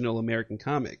traditional American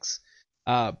comics.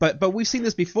 But we've seen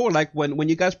this before, when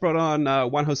you guys brought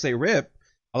on Juan Jose Rip,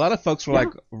 A lot of folks were like,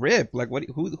 Rip, like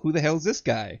who the hell is this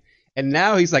guy? And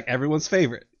now he's like everyone's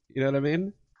favorite. You know what I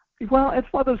mean? Well,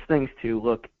 it's one of those things too.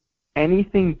 Look,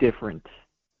 anything different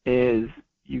is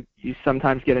you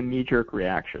sometimes get a knee-jerk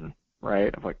reaction,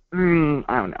 right? Of like, I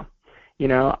don't know. You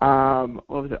know,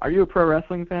 what was it? Are you a pro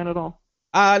wrestling fan at all?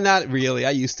 Not really.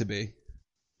 I used to be.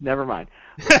 Never mind.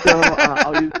 So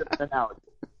I'll use an analogy.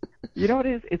 You know what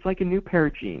it is? It's like a new pair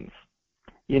of jeans.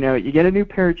 You know, you get a new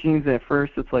pair of jeans, and at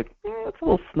first it's like, it's a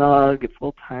little snug, it's a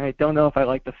little tight, don't know if I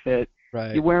like the fit.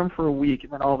 Right. You wear them for a week,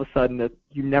 and then all of a sudden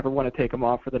you never want to take them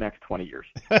off for the next 20 years.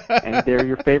 And they're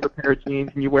your favorite pair of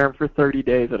jeans, and you wear them for 30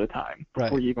 days at a time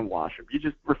before you even wash them. You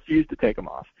just refuse to take them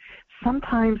off.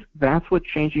 Sometimes that's what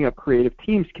changing up creative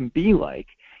teams can be like.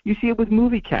 You see it with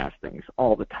movie castings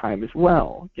all the time as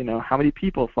well. You know, how many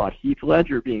people thought Heath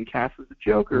Ledger being cast as the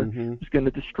Joker was going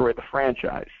to destroy the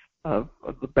franchise of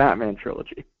the Batman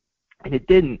trilogy? And it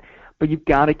didn't. But you've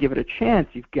got to give it a chance.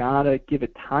 You've got to give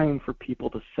it time for people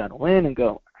to settle in and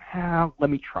go, let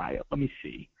me try it. Let me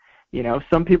see. You know,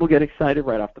 some people get excited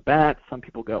right off the bat. Some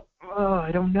people go,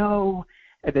 I don't know.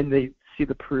 And then they see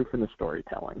the proof in the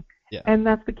storytelling. Yeah. And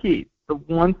that's the key. The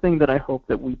one thing that I hope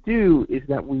that we do is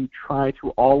that we try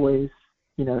to always,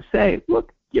 you know, say,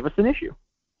 look, give us an issue.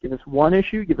 Give us one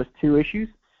issue. Give us two issues.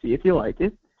 See if you like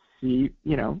it. See,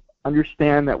 you know,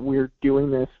 understand that we're doing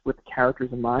this with the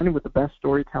characters in mind and with the best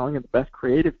storytelling and the best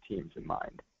creative teams in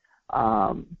mind.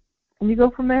 And you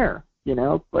go from there, you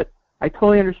know. But I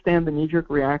totally understand the knee-jerk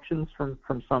reactions from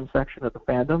some section of the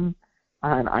fandom,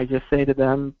 and I just say to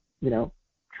them, you know,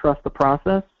 trust the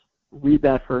process. Read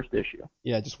that first issue.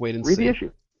 Yeah, just wait and see. Read the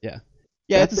issue. Yeah.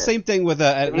 Yeah, it's the same thing with,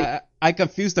 I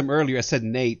confused them earlier. I said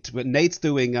Nate, but Nate's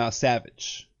doing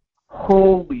Savage.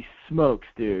 Holy smokes,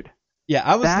 dude. Yeah,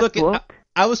 I was looking...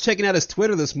 I was checking out his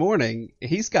Twitter this morning.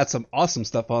 He's got some awesome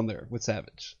stuff on there with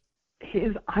Savage.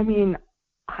 I mean,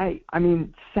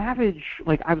 Savage,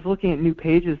 like, I was looking at new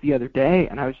pages the other day,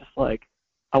 and I was just like,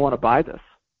 I want to buy this.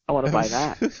 I want to buy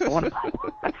that. I want to buy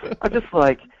that. I'm just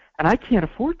like, and I can't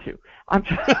afford to. I'm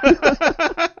just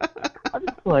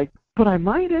like, but I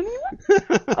might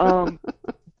anyway.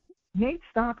 Nate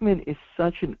Stockman is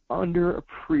such an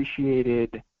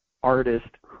underappreciated artist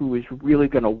who is really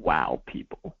going to wow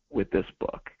people with this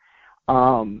book.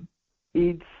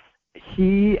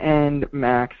 He and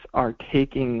Max are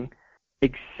taking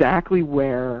exactly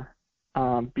where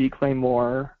B.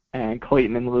 Claymore and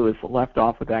Clayton and Lewis left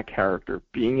off with that character,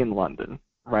 being in London,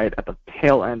 right, at the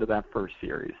tail end of that first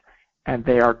series. And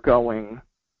they are going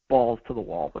balls to the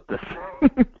wall with this.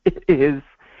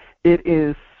 It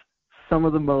is some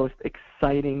of the most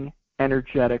exciting,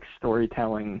 energetic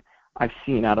storytelling I've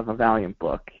seen out of a Valiant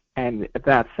book, and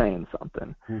that's saying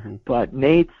something. Mm-hmm. But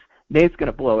Nate's going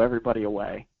to blow everybody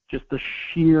away. Just the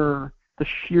sheer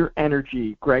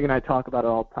energy. Greg and I talk about it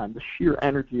all the time. The sheer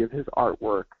energy of his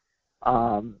artwork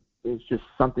is just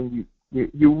something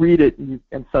you read it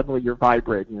and suddenly you're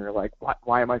vibrating. You're like,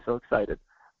 why am I so excited?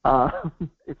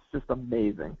 It's just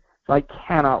amazing. So I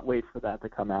cannot wait for that to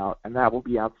come out, and that will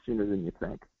be out sooner than you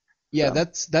think. Yeah,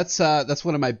 so. That's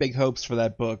one of my big hopes for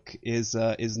that book is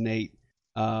Nate.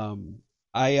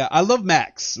 I love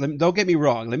Max. Don't get me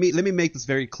wrong. Let me make this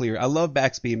very clear. I love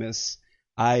Max Bemis.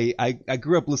 I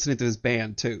grew up listening to his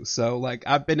band too, so like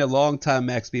I've been a long time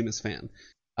Max Bemis fan.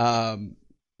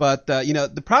 But you know,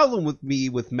 the problem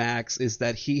with Max is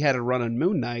that he had a run on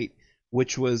Moon Knight,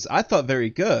 which was, I thought,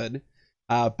 very good.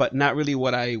 But not really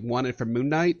what I wanted from Moon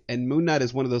Knight. And Moon Knight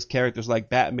is one of those characters like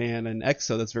Batman and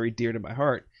Exo that's very dear to my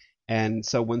heart. And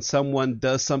so when someone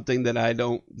does something that I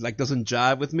don't like, doesn't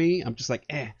jive with me, I'm just like,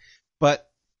 eh. But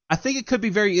I think it could be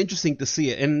very interesting to see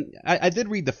it. And I did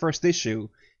read the first issue,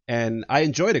 and I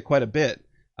enjoyed it quite a bit.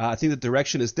 I think the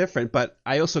direction is different, but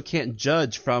I also can't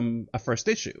judge from a first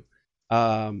issue.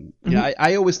 You know,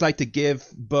 I always like to give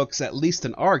books at least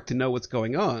an arc to know what's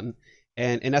going on.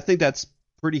 And I think that's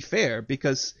pretty fair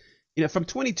because, you know, from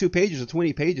 22 pages to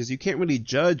 20 pages, you can't really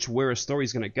judge where a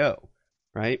story's going to go,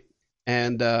 right?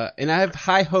 And I have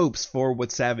high hopes for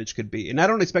what Savage could be. And I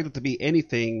don't expect it to be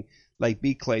anything like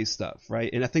B. Clay stuff, right?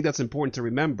 And I think that's important to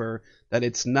remember, that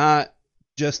it's not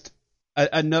just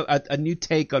a new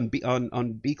take on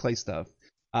B. Clay stuff,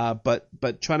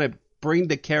 but trying to bring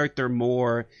the character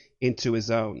more into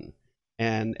his own.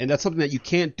 And that's something that you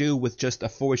can't do with just a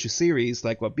 4-issue series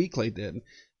like what B. Clay did.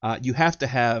 You have to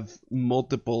have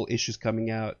multiple issues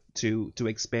coming out to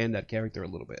expand that character a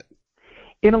little bit.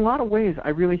 In a lot of ways, I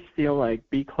really feel like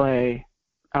B. Clay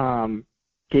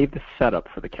gave the setup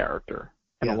for the character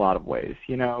in a lot of ways,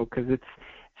 you know, because it's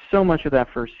so much of that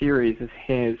first series is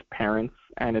his parents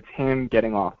and it's him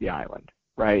getting off the island,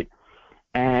 right?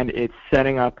 And it's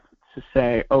setting up to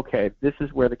say, okay, this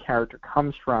is where the character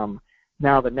comes from.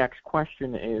 Now the next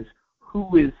question is,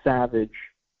 who is Savage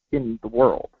in the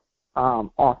world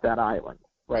off that island?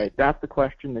 Right, that's the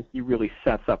question that he really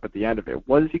sets up at the end of it.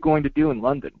 What is he going to do in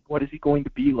London? What is he going to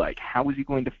be like? How is he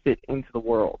going to fit into the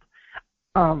world?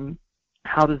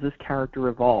 How does this character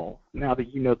evolve now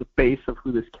that you know the base of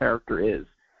who this character is?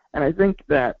 And I think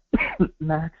that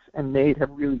Max and Nate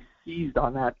have really seized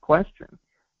on that question,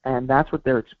 and that's what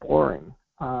they're exploring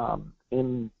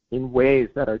in ways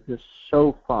that are just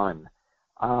so fun,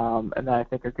 and that I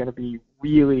think are going to be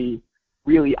really,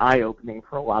 really eye-opening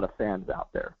for a lot of fans out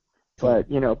there. But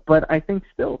I think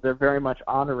still they're very much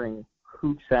honoring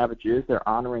who Savage is. They're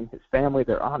honoring his family.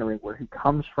 They're honoring where he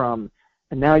comes from.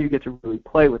 And now you get to really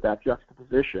play with that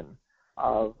juxtaposition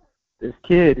of this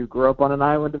kid who grew up on an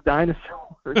island of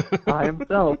dinosaurs by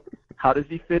himself. How does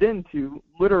he fit into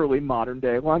literally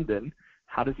modern-day London?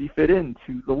 How does he fit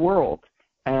into the world?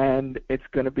 And it's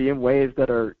going to be in ways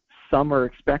that are, some are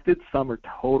expected, some are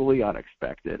totally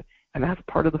unexpected. And that's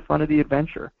part of the fun of the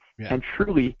adventure. Yeah. And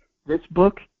truly, this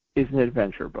book is an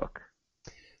adventure book.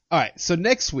 All right, so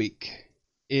next week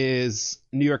is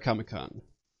New York Comic Con.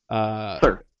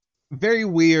 Sure. Very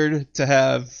weird to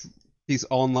have these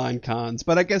online cons,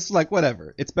 but I guess, like,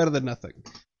 whatever. It's better than nothing.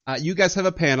 You guys have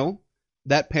a panel.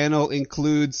 That panel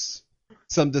includes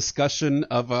some discussion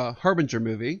of a Harbinger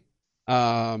movie,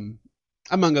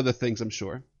 among other things, I'm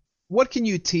sure. What can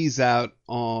you tease out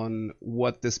on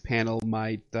what this panel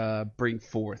might bring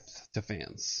forth to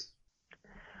fans?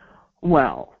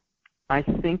 Well, I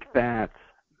think that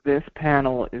this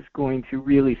panel is going to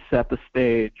really set the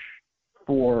stage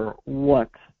for what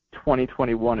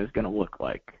 2021 is going to look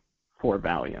like for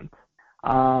Valiant.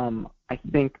 I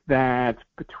think that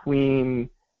between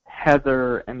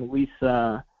Heather and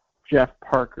Lisa, Jeff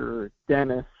Parker,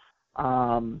 Dennis,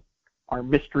 our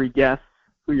mystery guests,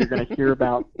 who you're going to hear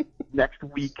about next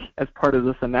week as part of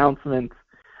this announcement,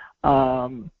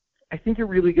 I think you're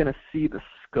really going to see the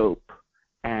scope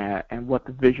and what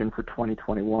the vision for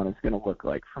 2021 is going to look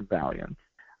like from Valiant.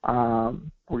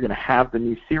 We're going to have the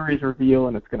new series reveal,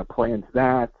 and it's going to play into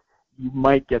that. You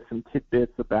might get some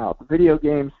tidbits about the video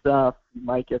game stuff. You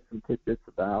might get some tidbits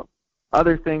about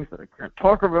other things that I can't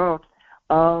talk about.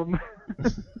 But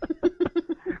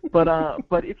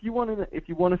if you want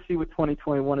to see what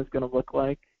 2021 is going to look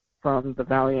like from the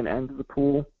Valiant end of the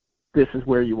pool, this is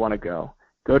where you want to go.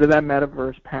 Go to that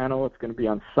Metaverse panel. It's going to be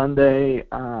on Sunday,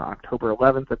 October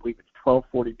 11th. I believe it's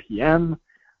 12:40 p.m.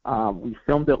 We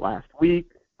filmed it last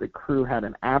week. The crew had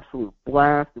an absolute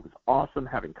blast. It was awesome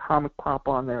having Comic Pop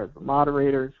on there as the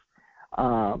moderators.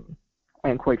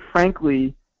 And quite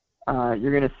frankly,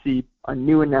 you're going to see a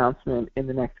new announcement in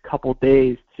the next couple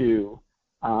days, too,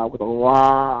 with a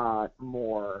lot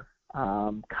more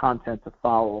content to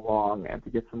follow along and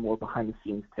to get some more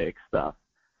behind-the-scenes take stuff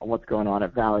on what's going on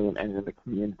at Valiant and in the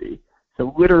community.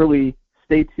 So literally,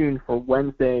 stay tuned for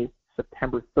Wednesday,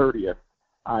 September 30th.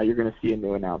 You're going to see a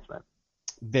new announcement.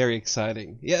 Very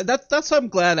exciting. Yeah, that's why I'm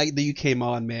glad that you came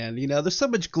on, man. You know, there's so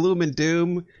much gloom and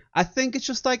doom. I think it's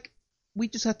just like we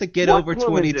just have to get over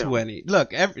 2020.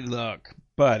 Look,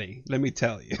 buddy, let me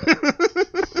tell you.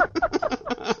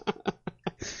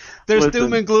 There's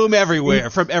doom and gloom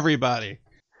everywhere from everybody.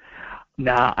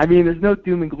 Nah, I mean, there's no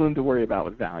doom and gloom to worry about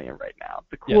with Valiant right now.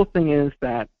 The cool thing is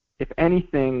that, if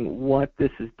anything, what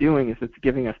this is doing is it's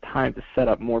giving us time to set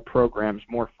up more programs,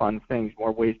 more fun things,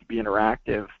 more ways to be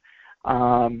interactive.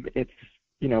 It's,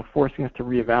 forcing us to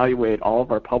reevaluate all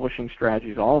of our publishing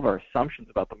strategies, all of our assumptions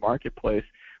about the marketplace,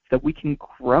 so that we can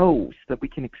grow, so that we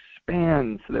can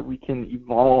expand, so that we can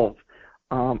evolve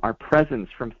our presence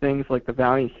from things like the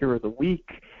Valiant Hero of the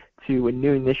Week to a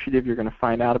new initiative you're going to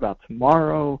find out about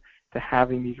tomorrow, to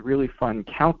having these really fun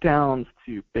countdowns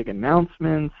to big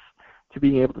announcements, to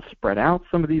being able to spread out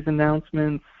some of these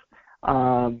announcements.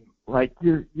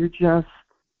 You're just,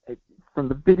 from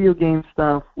the video game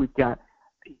stuff, we've got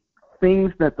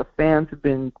things that the fans have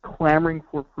been clamoring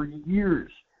for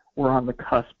years. We're on the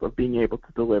cusp of being able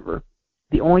to deliver.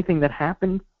 The only thing that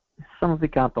happened is some of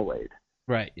it got delayed.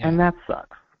 Right. Yeah. And that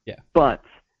sucks. Yeah. But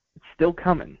it's still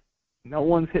coming. No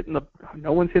one's hit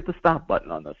the stop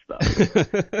button on this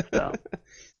stuff.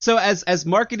 So as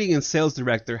marketing and sales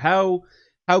director, how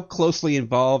closely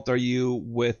involved are you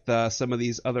with some of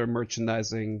these other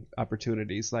merchandising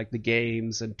opportunities, like the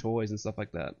games and toys and stuff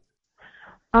like that?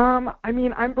 I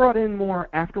mean, I'm brought in more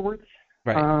afterwards.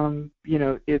 Right.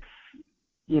 It's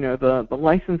the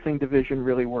licensing division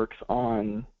really works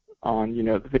on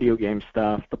the video game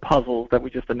stuff, the puzzles that we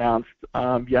just announced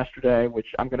yesterday, which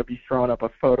I'm going to be throwing up a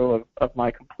photo of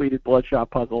my completed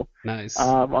Bloodshot puzzle. Nice.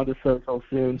 On the social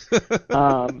soon.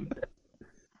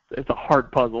 it's a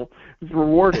hard puzzle. It's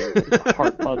rewarding. It's a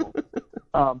hard puzzle.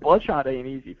 Bloodshot ain't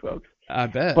easy, folks. I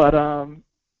bet.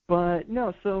 But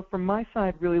no. So from my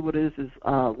side, really, what it is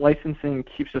licensing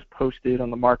keeps us posted on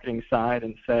the marketing side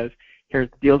and says, here's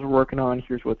the deals we're working on,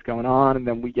 here's what's going on, and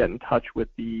then we get in touch with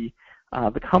the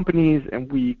companies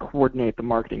and we coordinate the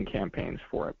marketing campaigns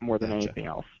for it more than anything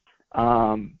else.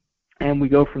 And we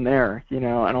go from there, and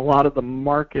a lot of the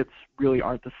markets really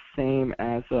aren't the same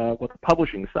as what the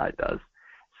publishing side does.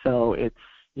 So it's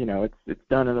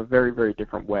done in a very, very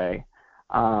different way.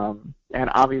 And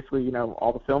obviously,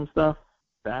 all the film stuff,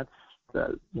 that's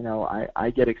I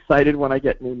get excited when I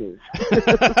get new news.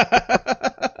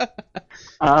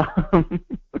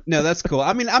 No, that's cool.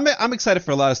 I mean, I'm excited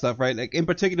for a lot of stuff, right? Like in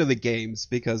particular the games,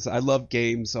 because I love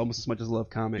games almost as much as I love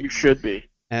comics. You should be.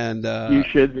 And you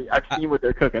should be. I've seen what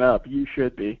they're cooking up. You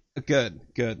should be. Good.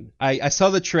 I saw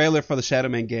the trailer for the Shadow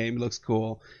Man game. It looks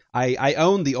cool. I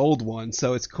own the old one,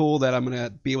 so it's cool that I'm gonna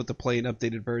be able to play an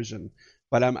updated version.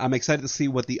 But I'm excited to see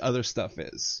what the other stuff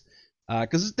is.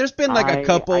 Because there's been like a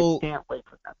couple. I can't wait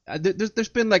for that. There's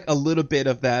been like a little bit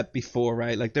of that before,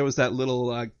 right? Like there was that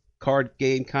little card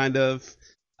game kind of.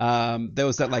 There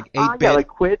was that like 8-bit. Yeah, like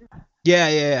Quid.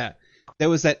 Yeah. There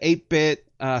was that 8-bit.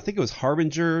 I think it was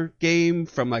Harbinger game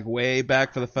from like way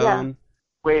back for the phone.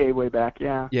 Yeah. Way back,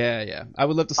 yeah. Yeah. I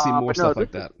would love to see more stuff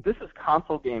like that. This is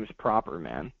console games proper,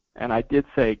 man. And I did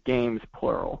say games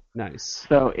plural. Nice.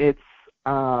 So it's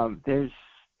there's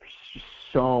just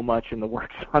so much in the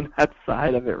works on that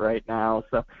side of it right now.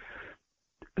 So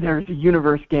there's a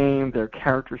universe game, there are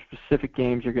character-specific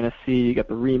games you're going to see. You got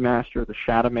the remaster of the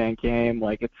Shadow Man game.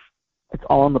 Like it's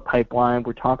all in the pipeline.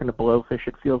 We're talking to Blowfish.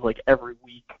 It feels like every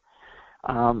week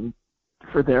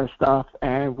for their stuff,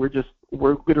 and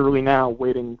we're literally now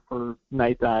waiting for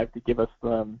Night Dive to give us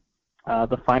the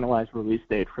finalized release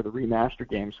date for the remaster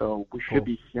game. So we should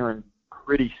be hearing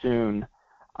pretty soon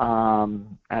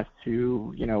as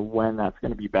to when that's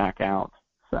going to be back out.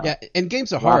 So, yeah, and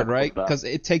games are hard, right? Because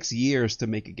it takes years to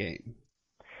make a game.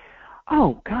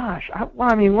 Oh gosh,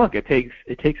 I mean, look, it takes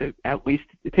a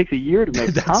year to make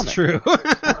a comic. That's true.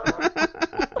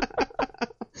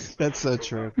 That's so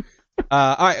true.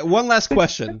 All right, one last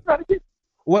question.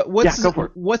 What's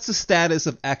the status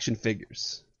of action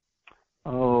figures?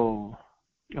 Oh,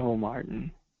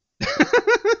 Martin.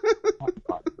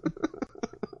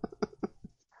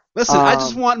 Listen, I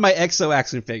just want my EXO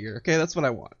action figure. Okay, that's what I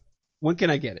want. When can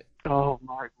I get it? Oh,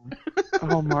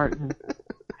 Martin.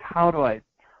 How do I?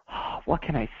 What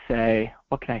can I say?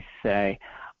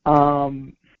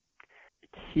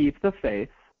 Keep the faith.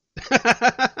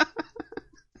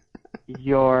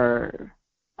 Your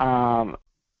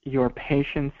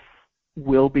patience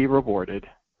will be rewarded.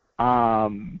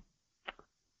 The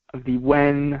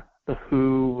when, the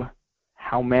who,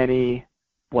 how many,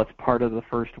 what's part of the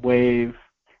first wave.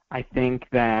 I think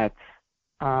that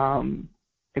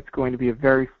it's going to be a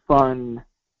very fun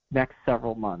next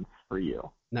several months for you.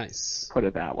 Nice. Put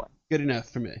it that way. Good enough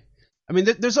for me. I mean,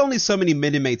 there's only so many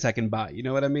Minimates I can buy. You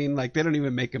know what I mean? Like, they don't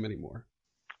even make them anymore.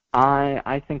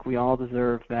 I think we all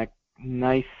deserve that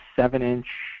nice 7-inch,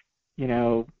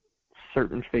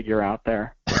 certain figure out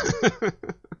there.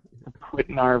 Put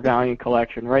in our Valiant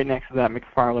collection right next to that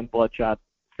McFarlane Bloodshot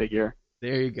figure.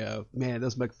 There you go. Man,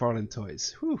 those McFarlane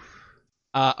toys. Whew.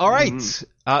 All right.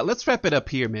 Let's wrap it up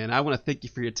here, man. I want to thank you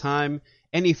for your time.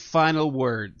 Any final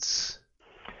words?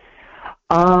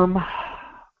 Final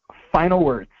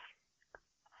words.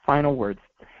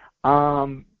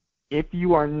 If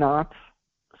you are not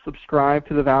subscribed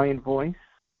to the Valiant Voice,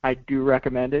 I do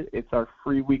recommend it. It's our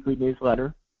free weekly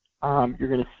newsletter. You're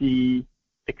going to see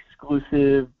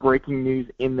exclusive breaking news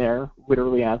in there,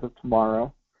 literally as of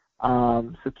tomorrow.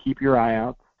 So keep your eye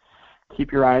out.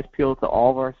 Keep your eyes peeled to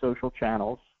all of our social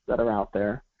channels that are out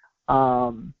there.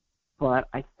 But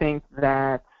I think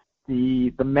that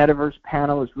the Metaverse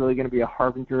panel is really going to be a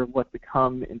harbinger of what's to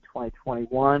come in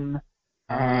 2021.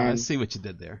 I see what you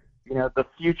did there. The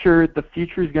future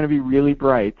is going to be really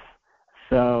bright.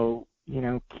 So,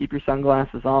 keep your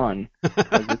sunglasses on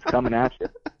because it's coming at you.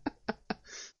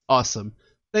 Awesome.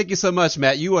 Thank you so much,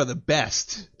 Matt. You are the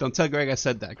best. Don't tell Greg I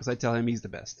said that because I tell him he's the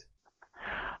best.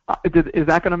 Is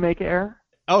that going to make air?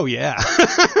 Oh, yeah.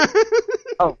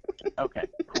 Oh, okay,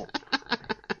 cool.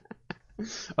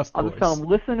 Of course. I'll just tell him,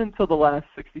 listen until the last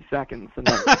 60 seconds and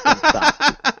then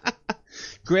stop.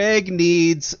 Greg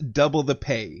needs double the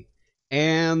pay.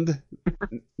 And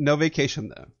no vacation,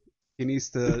 though. He needs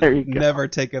to never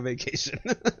take a vacation.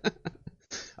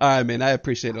 All right, man. I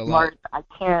appreciate it a lot.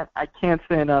 Mark, I can't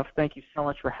say enough. Thank you so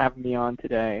much for having me on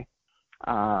today.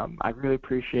 I really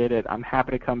appreciate it. I'm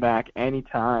happy to come back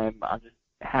anytime.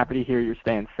 happy to hear you're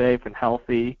staying safe and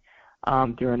healthy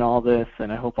during all this,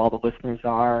 and I hope all the listeners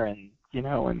are, and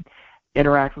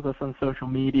interact with us on social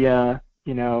media,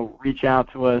 reach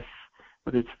out to us,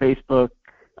 whether it's Facebook,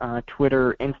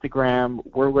 Twitter, Instagram.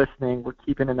 We're listening, we're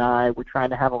keeping an eye, we're trying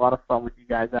to have a lot of fun with you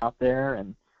guys out there,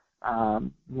 and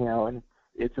and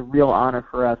it's a real honor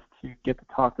for us to get to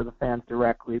talk to the fans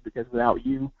directly, because without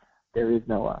you, there is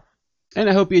no us. And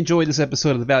I hope you enjoyed this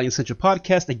episode of the Valiant Central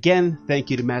Podcast. Again, thank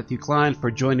you to Matthew Klein for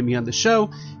joining me on the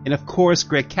show. And of course,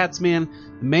 Greg Katzman,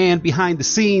 the man behind the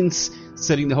scenes,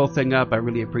 setting the whole thing up. I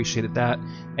really appreciated that.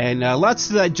 And lots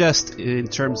to digest in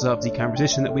terms of the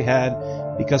conversation that we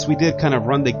had, because we did kind of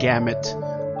run the gamut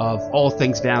of all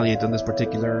things Valiant on this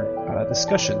particular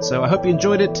discussion. So I hope you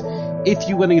enjoyed it. If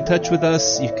you want to get in touch with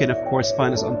us, you can, of course,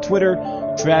 find us on Twitter.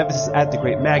 Travis is at The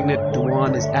Great Magnet.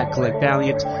 Dewan is at Collect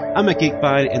Valiant. I'm at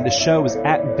Geekvine, and the show is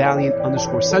at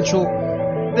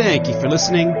Valiant_Central. Thank you for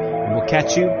listening, and we'll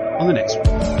catch you on the next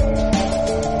one.